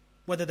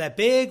 Whether they're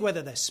big,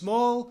 whether they're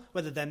small,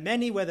 whether they're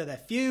many, whether they're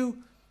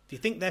few. If you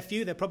think they're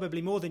few, they're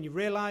probably more than you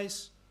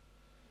realize.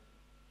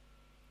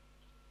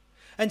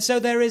 And so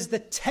there is the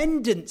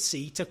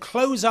tendency to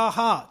close our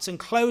hearts and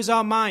close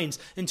our minds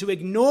and to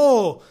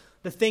ignore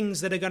the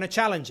things that are going to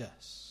challenge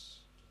us.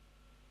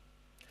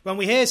 When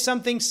we hear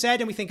something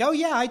said and we think, oh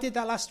yeah, I did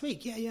that last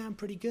week. Yeah, I'm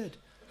pretty good.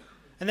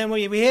 And then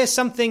when we hear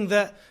something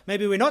that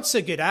maybe we're not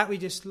so good at, we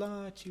just tune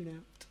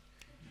out.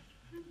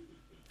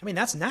 I mean,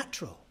 that's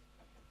natural.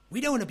 We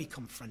don't want to be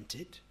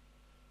confronted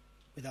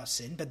with our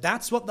sin, but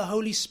that's what the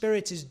Holy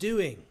Spirit is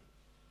doing.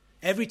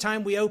 Every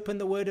time we open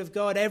the Word of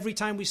God, every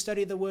time we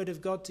study the Word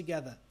of God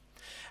together.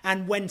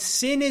 And when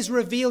sin is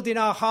revealed in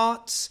our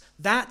hearts,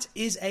 that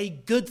is a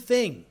good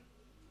thing.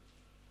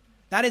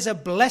 That is a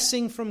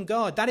blessing from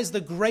God. That is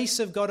the grace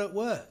of God at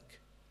work.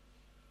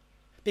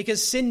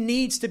 Because sin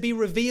needs to be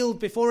revealed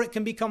before it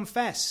can be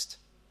confessed.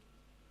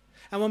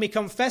 And when we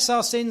confess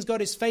our sins,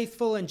 God is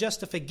faithful and just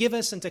to forgive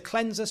us and to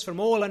cleanse us from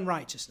all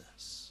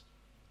unrighteousness.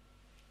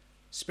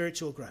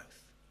 Spiritual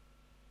growth.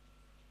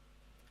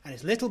 And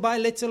it's little by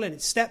little, and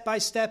it's step by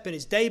step, and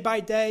it's day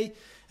by day,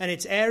 and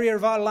it's area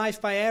of our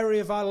life by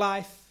area of our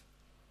life.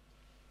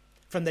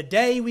 From the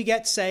day we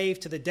get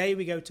saved to the day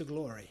we go to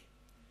glory,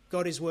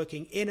 God is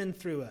working in and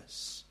through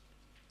us.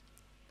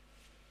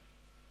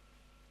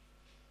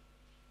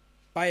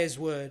 By his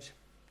word,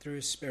 through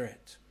his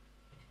Spirit.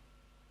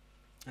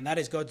 And that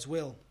is God's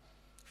will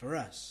for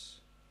us.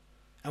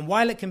 And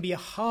while it can be a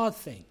hard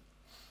thing,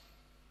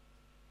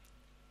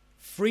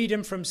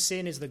 freedom from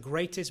sin is the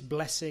greatest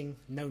blessing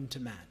known to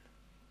man.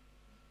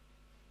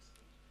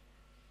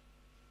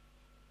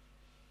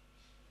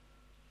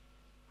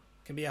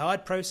 It can be a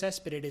hard process,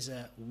 but it is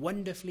a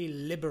wonderfully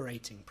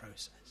liberating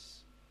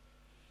process.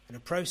 And a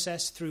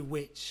process through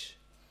which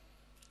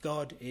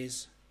God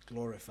is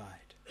glorified.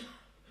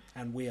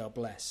 And we are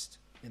blessed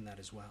in that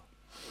as well.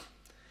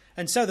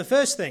 And so the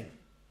first thing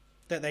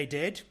that they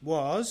did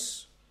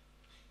was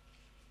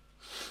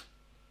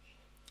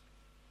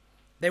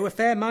they were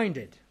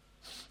fair-minded.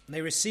 And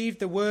they received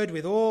the word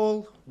with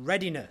all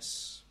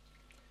readiness.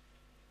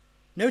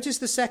 Notice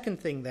the second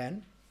thing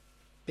then.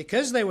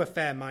 Because they were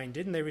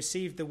fair-minded and they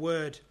received the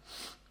word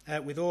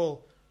with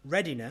all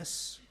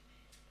readiness.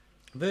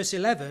 Verse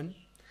 11,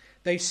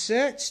 they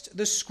searched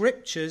the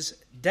scriptures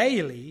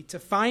daily to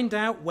find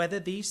out whether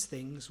these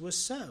things were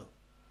so.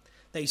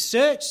 They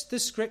searched the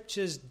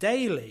scriptures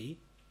daily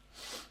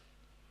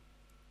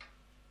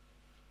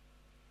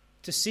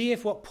to see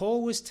if what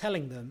Paul was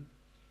telling them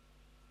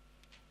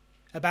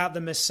about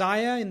the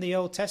Messiah in the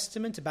Old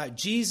Testament, about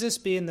Jesus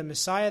being the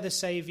Messiah, the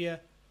Savior,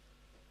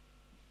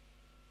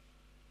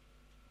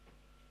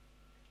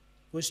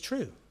 was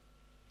true.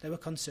 They were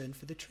concerned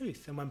for the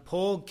truth. And when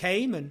Paul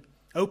came and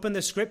opened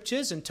the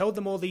scriptures and told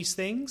them all these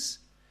things,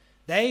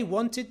 they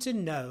wanted to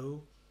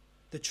know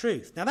the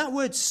truth. Now that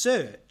word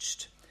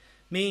searched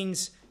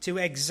means to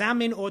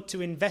examine or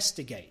to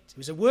investigate. It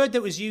was a word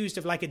that was used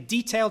of like a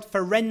detailed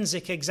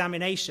forensic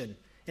examination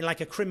in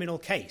like a criminal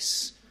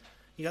case.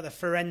 You got the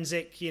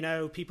forensic,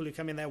 people who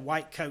come in their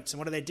white coats, and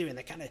what are they doing?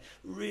 They're kind of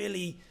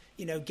really,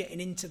 getting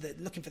into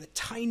looking for the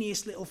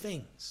tiniest little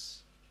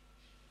things.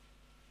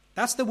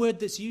 That's the word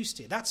that's used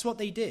here. That's what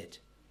they did.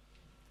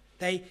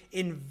 They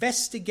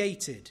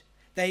investigated.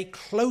 They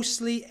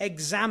closely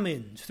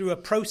examined through a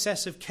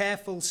process of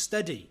careful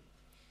study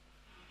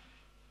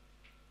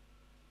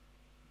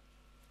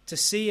to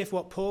see if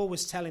what Paul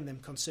was telling them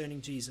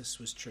concerning Jesus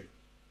was true.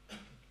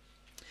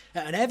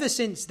 And ever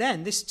since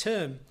then, this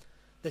term,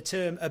 the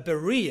term a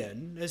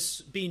Berean,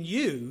 has been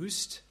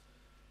used,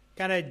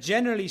 kind of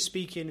generally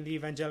speaking in the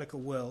evangelical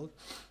world,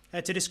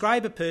 to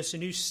describe a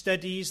person who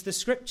studies the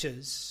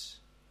scriptures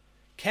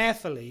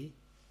carefully,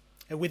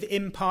 with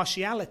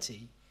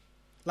impartiality,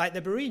 like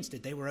the Bereans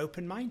did. They were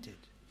open-minded.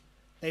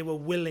 They were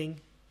willing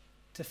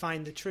to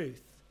find the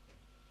truth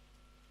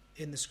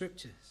in the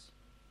scriptures.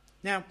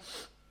 Now,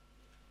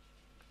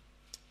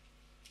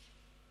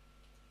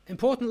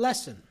 important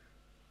lesson.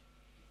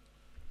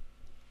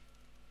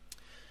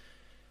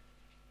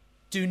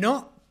 Do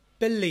not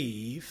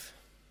believe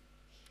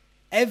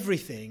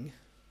everything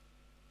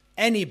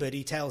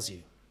anybody tells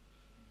you,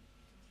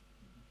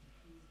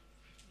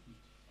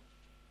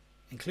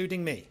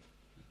 including me.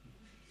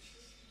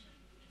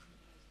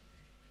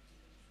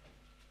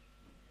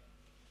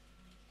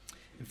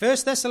 In 1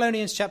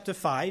 Thessalonians chapter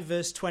 5,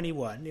 verse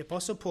 21, the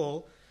Apostle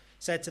Paul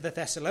said to the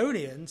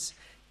Thessalonians,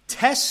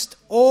 test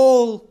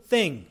all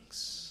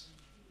things.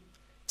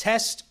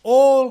 Test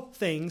all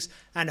things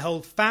and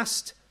hold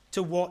fast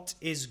to what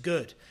is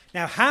good.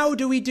 Now, how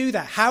do we do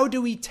that? How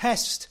do we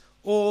test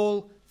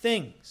all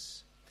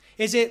things?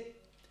 Is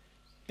it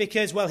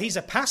because, he's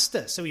a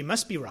pastor, so he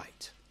must be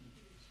right?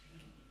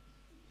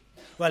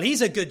 Well,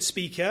 he's a good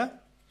speaker.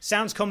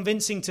 Sounds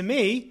convincing to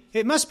me.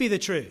 It must be the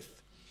truth.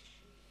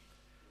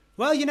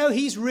 Well,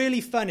 he's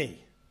really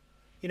funny.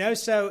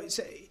 So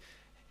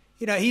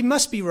he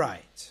must be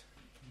right.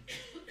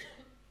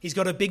 He's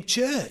got a big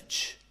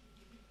church.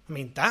 I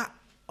mean, that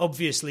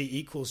obviously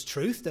equals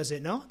truth, does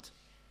it not?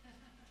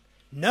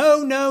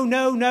 No, no,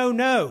 no, no,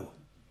 no.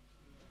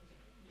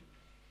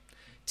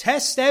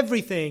 Test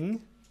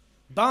everything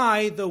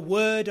by the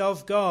word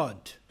of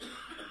God.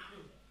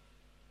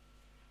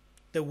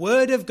 The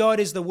word of God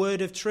is the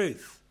word of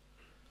truth.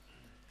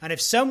 And if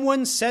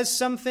someone says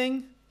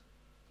something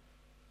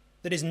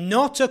that is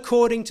not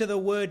according to the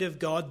word of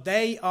God,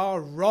 they are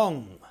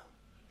wrong.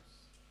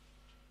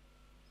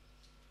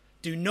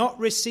 Do not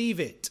receive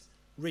it.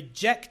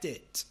 Reject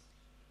it.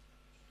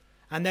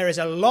 And there is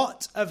a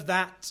lot of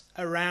that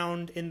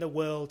around in the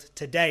world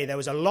today. There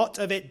was a lot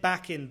of it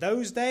back in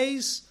those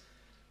days,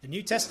 the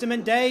New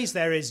Testament days.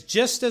 There is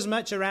just as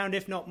much around,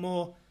 if not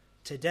more,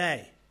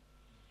 today.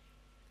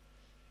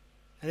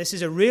 And this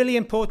is a really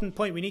important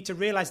point. We need to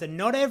realize that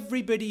not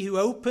everybody who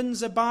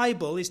opens a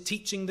Bible is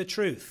teaching the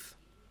truth.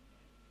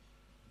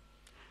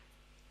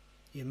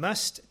 You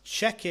must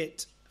check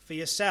it for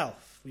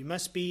yourself. We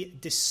must be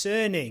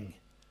discerning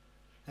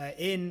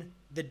in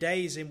the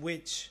days in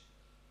which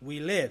we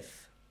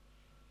live.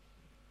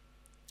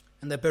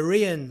 And the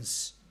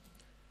Bereans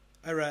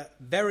are a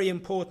very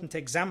important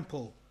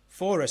example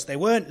for us. They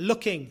weren't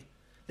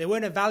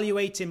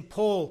evaluating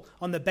Paul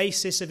on the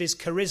basis of his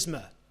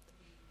charisma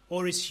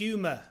or his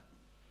humor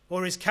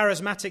or his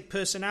charismatic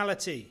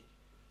personality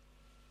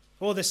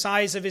or the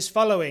size of his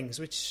followings,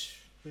 which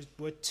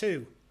were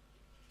 2.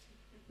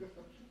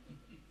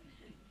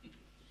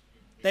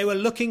 They were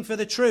looking for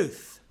the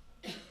truth.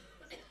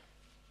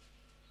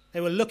 They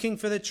were looking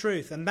for the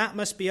truth, and that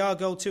must be our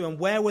goal too. And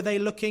where were they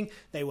looking?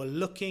 They were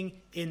looking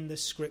in the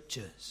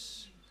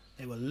Scriptures.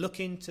 They were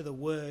looking to the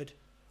Word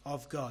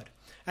of God.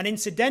 And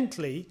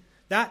incidentally,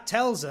 that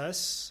tells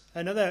us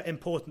another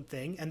important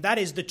thing, and that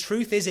is the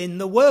truth is in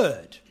the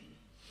Word.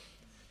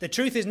 The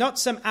truth is not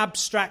some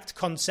abstract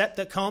concept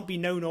that can't be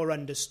known or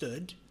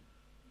understood.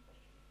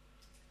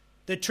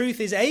 The truth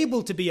is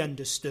able to be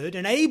understood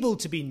and able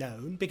to be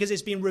known because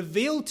it's been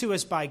revealed to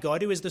us by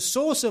God, who is the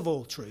source of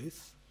all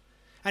truth.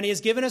 And he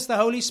has given us the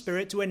Holy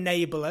Spirit to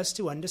enable us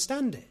to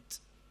understand it.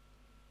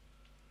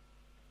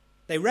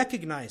 They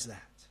recognize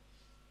that.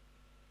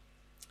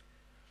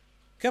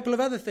 A couple of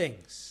other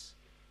things.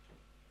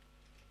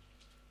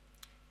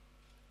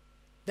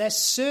 Their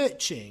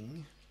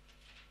searching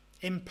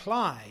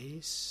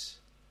implies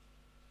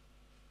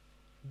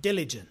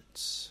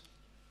diligence.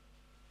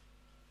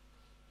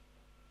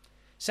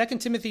 2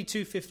 Timothy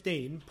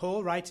 2:15,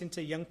 Paul, writing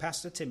to young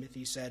pastor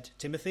Timothy, said,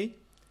 Timothy,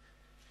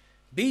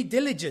 be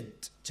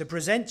diligent to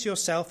present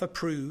yourself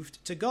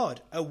approved to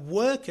God, a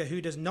worker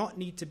who does not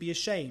need to be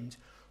ashamed,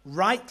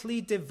 rightly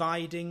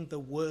dividing the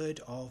word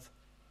of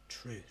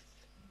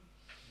truth.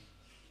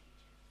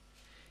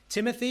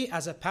 Timothy,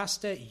 as a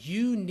pastor,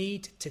 you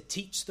need to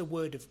teach the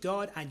word of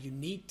God, and you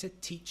need to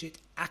teach it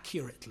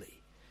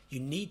accurately. You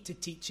need to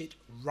teach it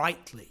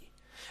rightly.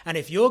 And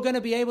if you're going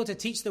to be able to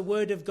teach the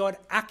word of God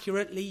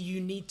accurately, you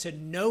need to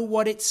know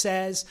what it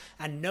says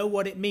and know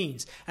what it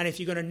means. And if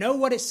you're going to know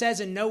what it says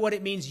and know what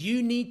it means,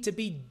 you need to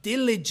be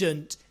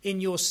diligent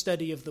in your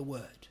study of the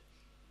word.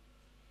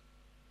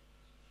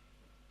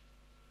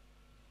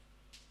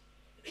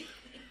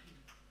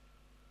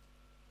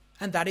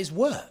 And that is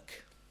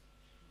work.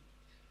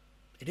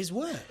 It is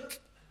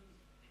work.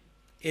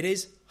 It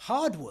is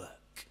hard work.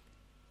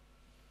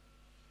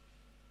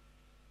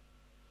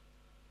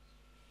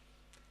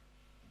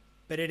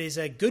 But it is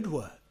a good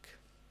work.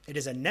 It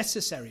is a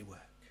necessary work.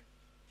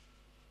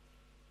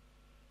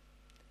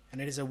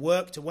 And it is a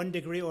work to one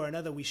degree or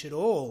another we should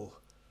all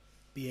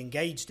be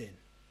engaged in.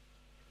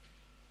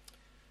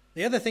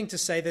 The other thing to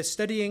say, that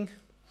studying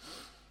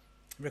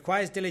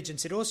requires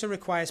diligence. It also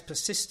requires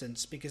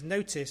persistence, because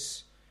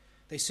notice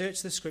they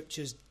search the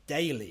Scriptures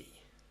daily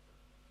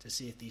to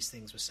see if these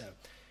things were so.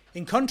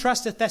 In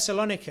contrast to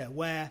Thessalonica,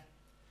 where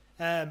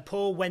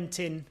Paul went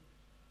in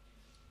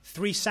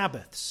 3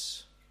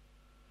 Sabbaths,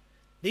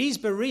 these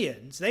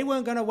Bereans, they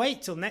weren't going to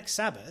wait till next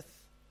Sabbath.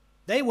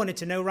 They wanted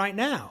to know right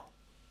now.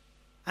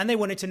 And they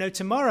wanted to know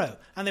tomorrow.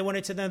 And they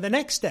wanted to know the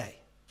next day.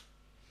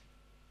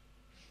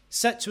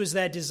 Such was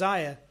their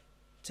desire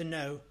to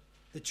know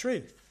the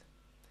truth.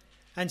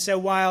 And so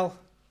while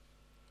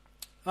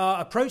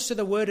our approach to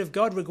the Word of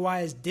God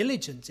requires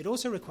diligence, it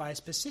also requires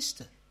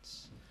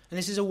persistence. And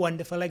this is a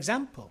wonderful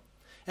example.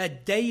 A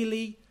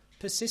daily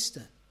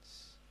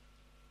persistence.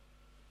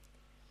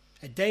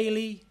 A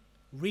daily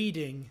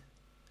reading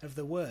of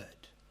the Word.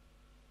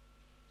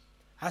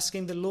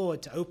 Asking the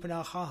Lord to open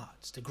our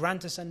hearts, to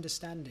grant us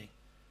understanding,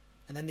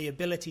 and then the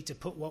ability to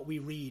put what we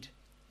read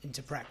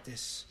into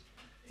practice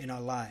in our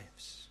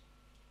lives.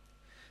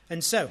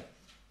 And so,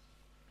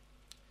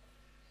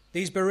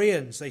 these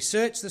Bereans, they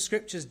searched the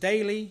Scriptures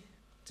daily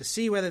to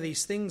see whether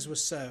these things were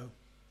so.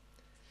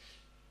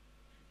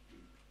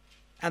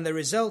 And the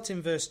result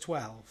in verse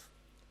 12,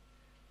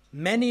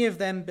 many of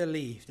them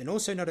believed, and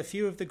also not a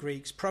few of the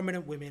Greeks,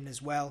 prominent women as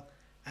well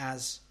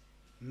as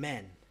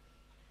men.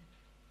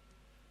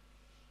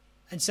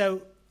 And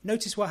so,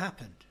 notice what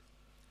happened.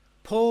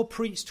 Paul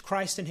preached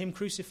Christ and him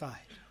crucified.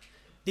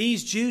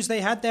 These Jews,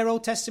 they had their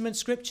Old Testament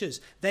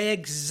scriptures. They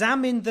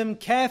examined them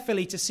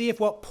carefully to see if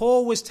what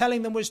Paul was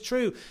telling them was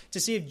true, to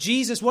see if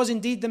Jesus was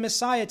indeed the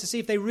Messiah, to see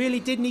if they really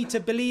did need to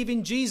believe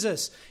in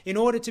Jesus in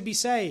order to be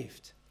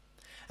saved.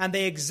 And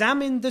they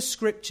examined the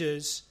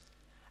scriptures,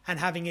 and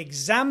having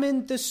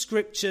examined the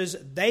scriptures,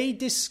 they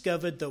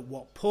discovered that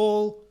what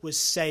Paul was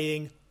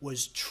saying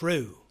was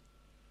true.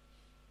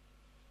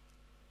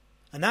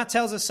 And that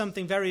tells us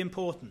something very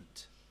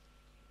important.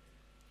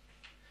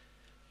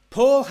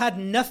 Paul had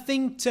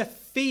nothing to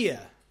fear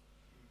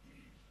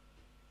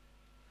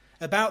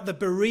about the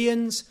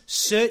Bereans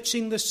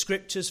searching the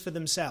scriptures for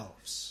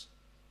themselves.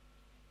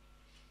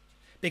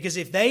 Because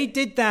if they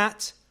did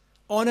that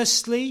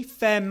honestly,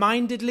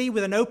 fair-mindedly,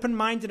 with an open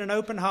mind and an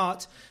open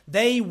heart,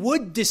 they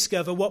would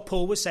discover what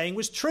Paul was saying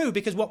was true,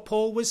 because what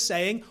Paul was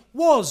saying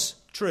was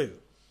true.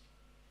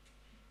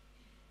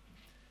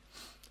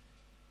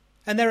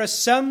 And there are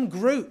some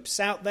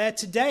groups out there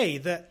today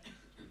that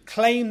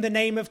claim the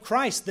name of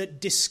Christ, that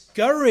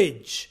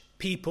discourage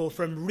people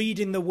from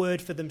reading the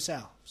word for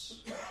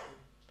themselves.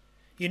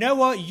 You know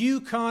what? You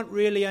can't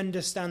really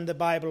understand the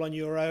Bible on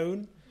your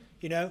own.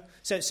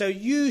 So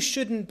you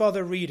shouldn't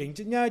bother reading.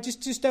 No,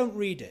 just don't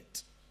read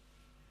it.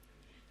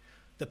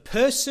 The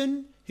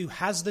person who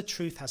has the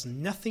truth has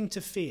nothing to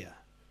fear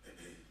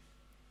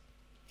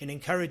in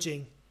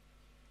encouraging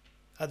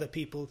other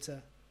people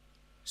to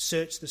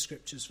search the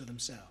scriptures for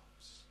themselves.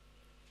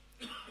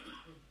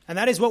 And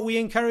that is what we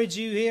encourage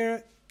you here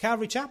at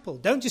Calvary Chapel.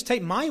 Don't just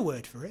take my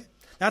word for it.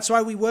 That's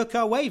why we work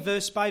our way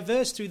verse by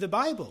verse through the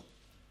Bible.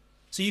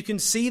 So you can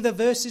see the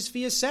verses for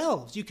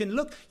yourselves. You can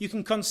look, you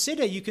can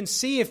consider, you can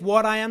see if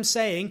what I am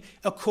saying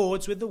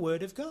accords with the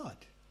word of God.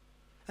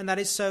 And that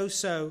is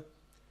so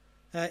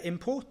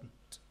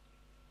important.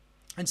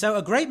 And so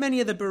a great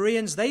many of the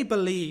Bereans, they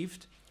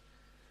believed,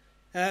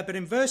 but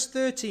in verse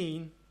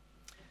 13,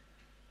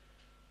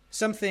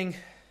 something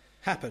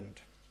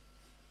happened.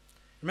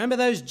 Remember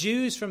those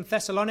Jews from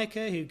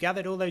Thessalonica who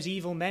gathered all those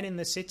evil men in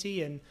the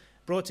city and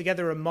brought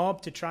together a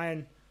mob to try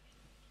and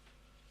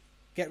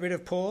get rid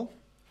of Paul?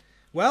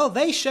 Well,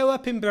 they show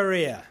up in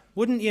Berea,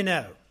 wouldn't you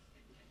know?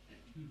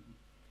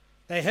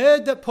 They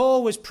heard that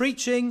Paul was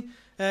preaching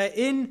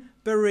in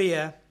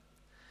Berea,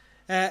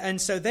 and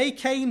so they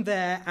came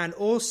there and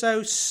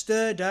also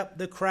stirred up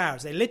the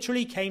crowds. They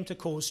literally came to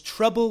cause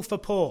trouble for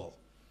Paul.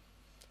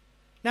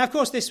 Now, of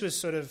course, this was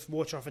sort of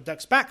water off a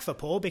duck's back for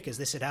Paul, because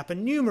this had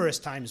happened numerous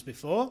times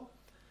before.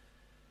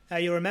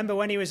 You remember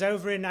when he was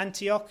over in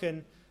Antioch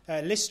and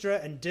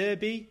Lystra and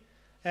Derbe,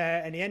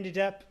 and he ended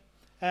up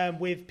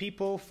with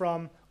people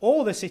from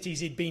all the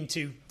cities he'd been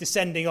to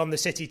descending on the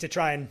city to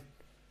try and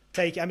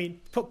take. I mean,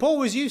 Paul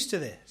was used to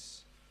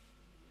this.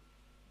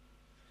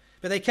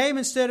 But they came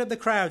and stirred up the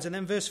crowds. And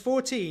then verse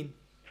 14,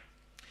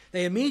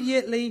 they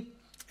immediately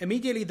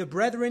the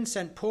brethren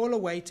sent Paul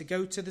away to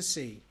go to the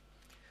sea.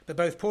 But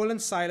both Paul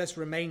and Silas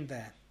remained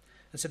there.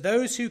 And so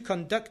those who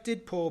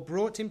conducted Paul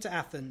brought him to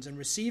Athens, and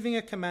receiving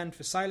a command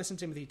for Silas and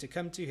Timothy to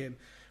come to him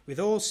with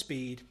all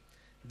speed,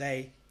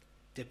 they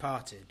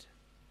departed.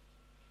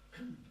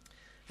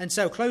 And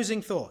so,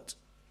 closing thought.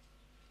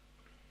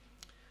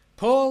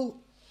 Paul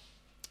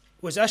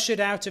was ushered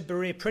out of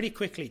Berea pretty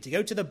quickly to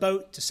go to the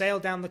boat to sail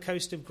down the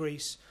coast of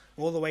Greece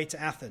all the way to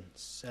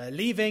Athens,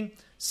 leaving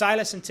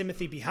Silas and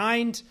Timothy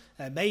behind.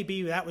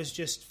 Maybe that was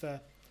just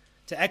to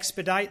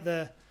expedite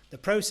the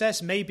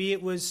process. Maybe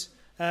it was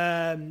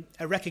a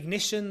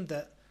recognition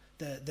that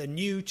the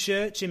new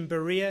church in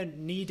Berea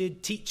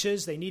needed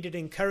teachers, they needed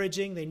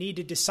encouraging, they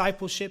needed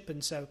discipleship,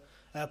 and so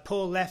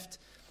Paul left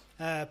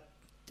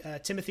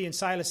Timothy and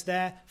Silas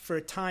there for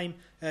a time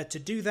to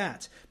do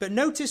that. But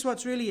notice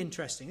what's really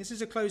interesting. This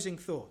is a closing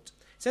thought.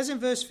 It says in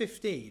verse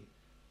 15,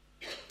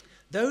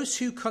 those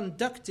who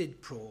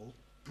conducted Paul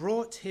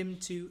brought him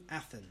to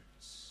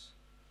Athens.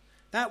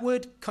 That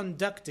word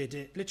conducted,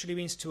 it literally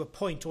means to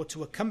appoint or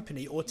to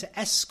accompany or to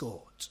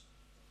escort.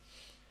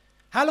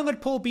 How long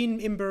had Paul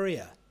been in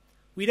Berea?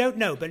 We don't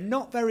know, but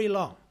not very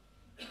long.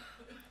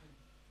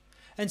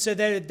 And so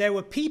there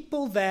were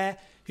people there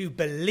who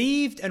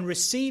believed and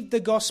received the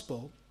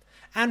gospel,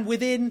 and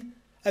within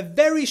a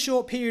very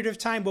short period of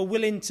time were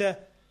willing to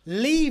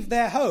leave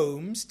their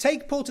homes,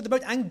 take Paul to the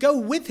boat, and go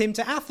with him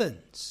to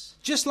Athens.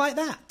 Just like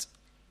that.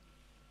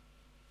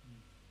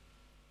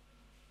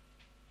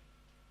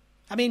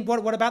 I mean,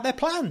 what about their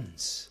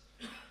plans?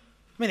 I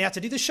mean, they had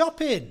to do the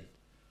shopping.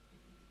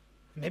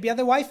 Maybe had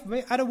a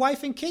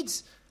wife and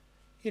kids.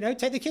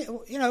 Take the kid,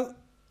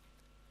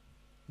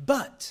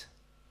 But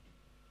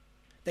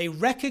they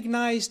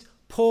recognized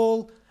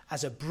Paul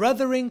as a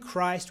brother in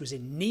Christ was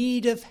in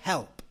need of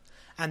help,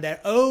 and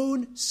their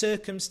own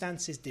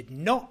circumstances did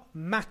not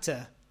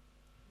matter.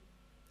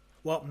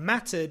 What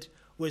mattered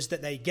was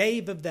that they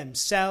gave of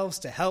themselves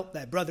to help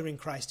their brother in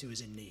Christ who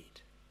was in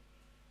need.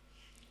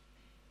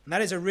 And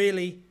that is a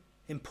really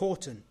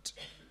important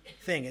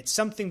thing. It's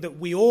something that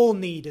we all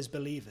need as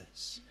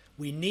believers.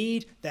 We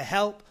need the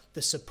help,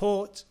 the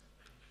support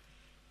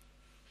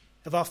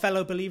of our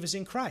fellow believers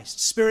in Christ,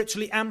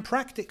 spiritually and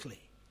practically.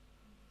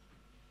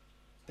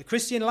 The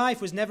Christian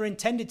life was never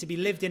intended to be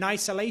lived in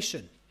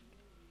isolation.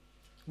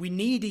 We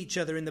need each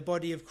other in the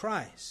body of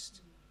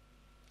Christ.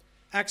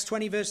 Acts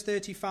 20 verse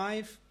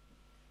 35.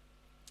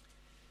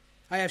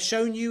 I have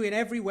shown you in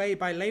every way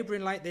by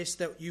laboring like this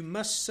that you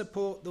must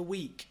support the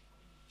weak,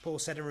 Paul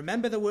said. And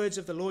remember the words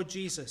of the Lord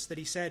Jesus, that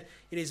he said,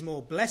 it is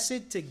more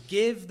blessed to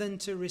give than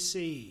to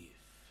receive.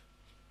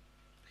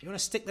 You want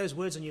to stick those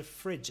words on your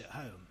fridge at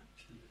home.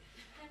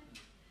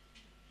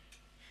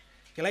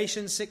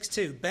 Galatians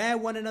 6:2, bear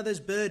one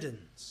another's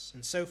burdens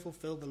and so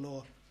fulfill the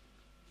law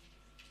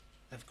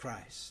of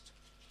Christ.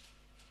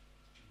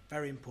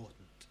 Very important.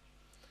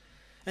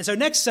 And so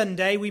next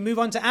Sunday, we move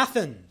on to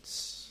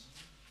Athens.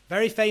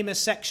 Very famous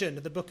section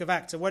of the book of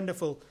Acts, a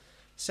wonderful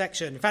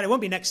section. In fact, it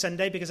won't be next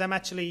Sunday because I'm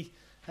actually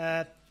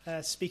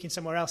speaking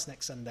somewhere else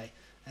next Sunday.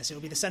 So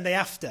it'll be the Sunday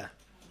after.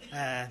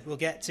 We'll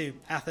get to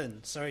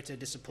Athens. Sorry to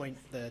disappoint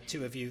the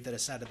two of you that are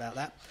sad about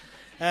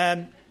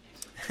that.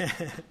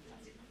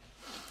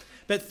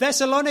 But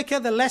Thessalonica,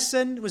 the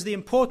lesson was the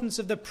importance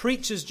of the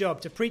preacher's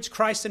job, to preach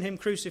Christ and him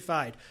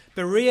crucified.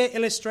 Berea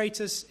illustrates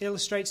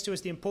to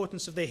us the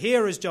importance of the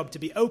hearer's job, to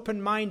be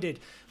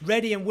open-minded,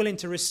 ready and willing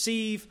to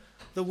receive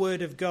the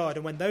word of God.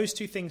 And when those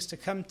two things to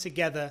come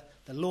together,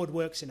 the Lord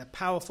works in a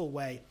powerful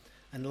way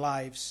and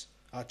lives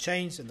are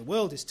changed and the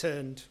world is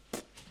turned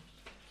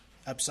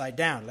upside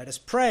down. Let us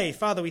pray.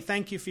 Father, we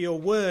thank you for your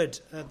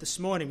word this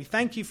morning. We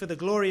thank you for the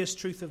glorious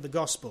truth of the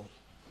gospel.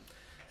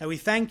 And we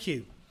thank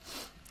you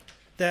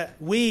that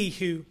we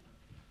who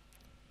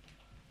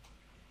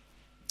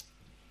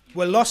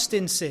were lost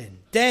in sin,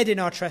 dead in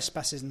our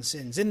trespasses and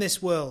sins, in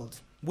this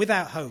world,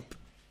 without hope,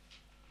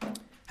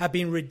 have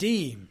been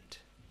redeemed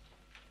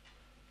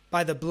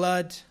by the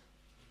blood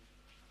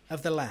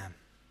of the Lamb.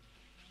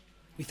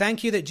 We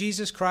thank you that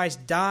Jesus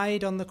Christ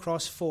died on the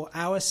cross for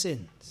our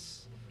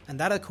sins, and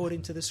that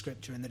according to the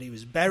Scripture, and that he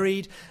was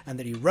buried, and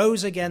that he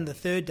rose again the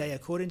third day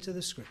according to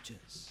the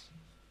Scriptures.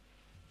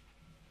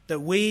 That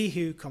we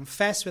who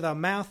confess with our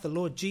mouth the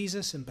Lord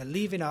Jesus and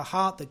believe in our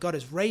heart that God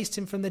has raised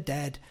him from the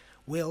dead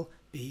will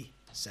be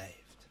saved.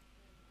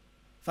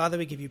 Father,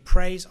 we give you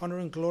praise, honor,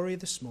 and glory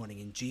this morning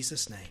in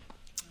Jesus' name.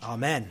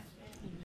 Amen.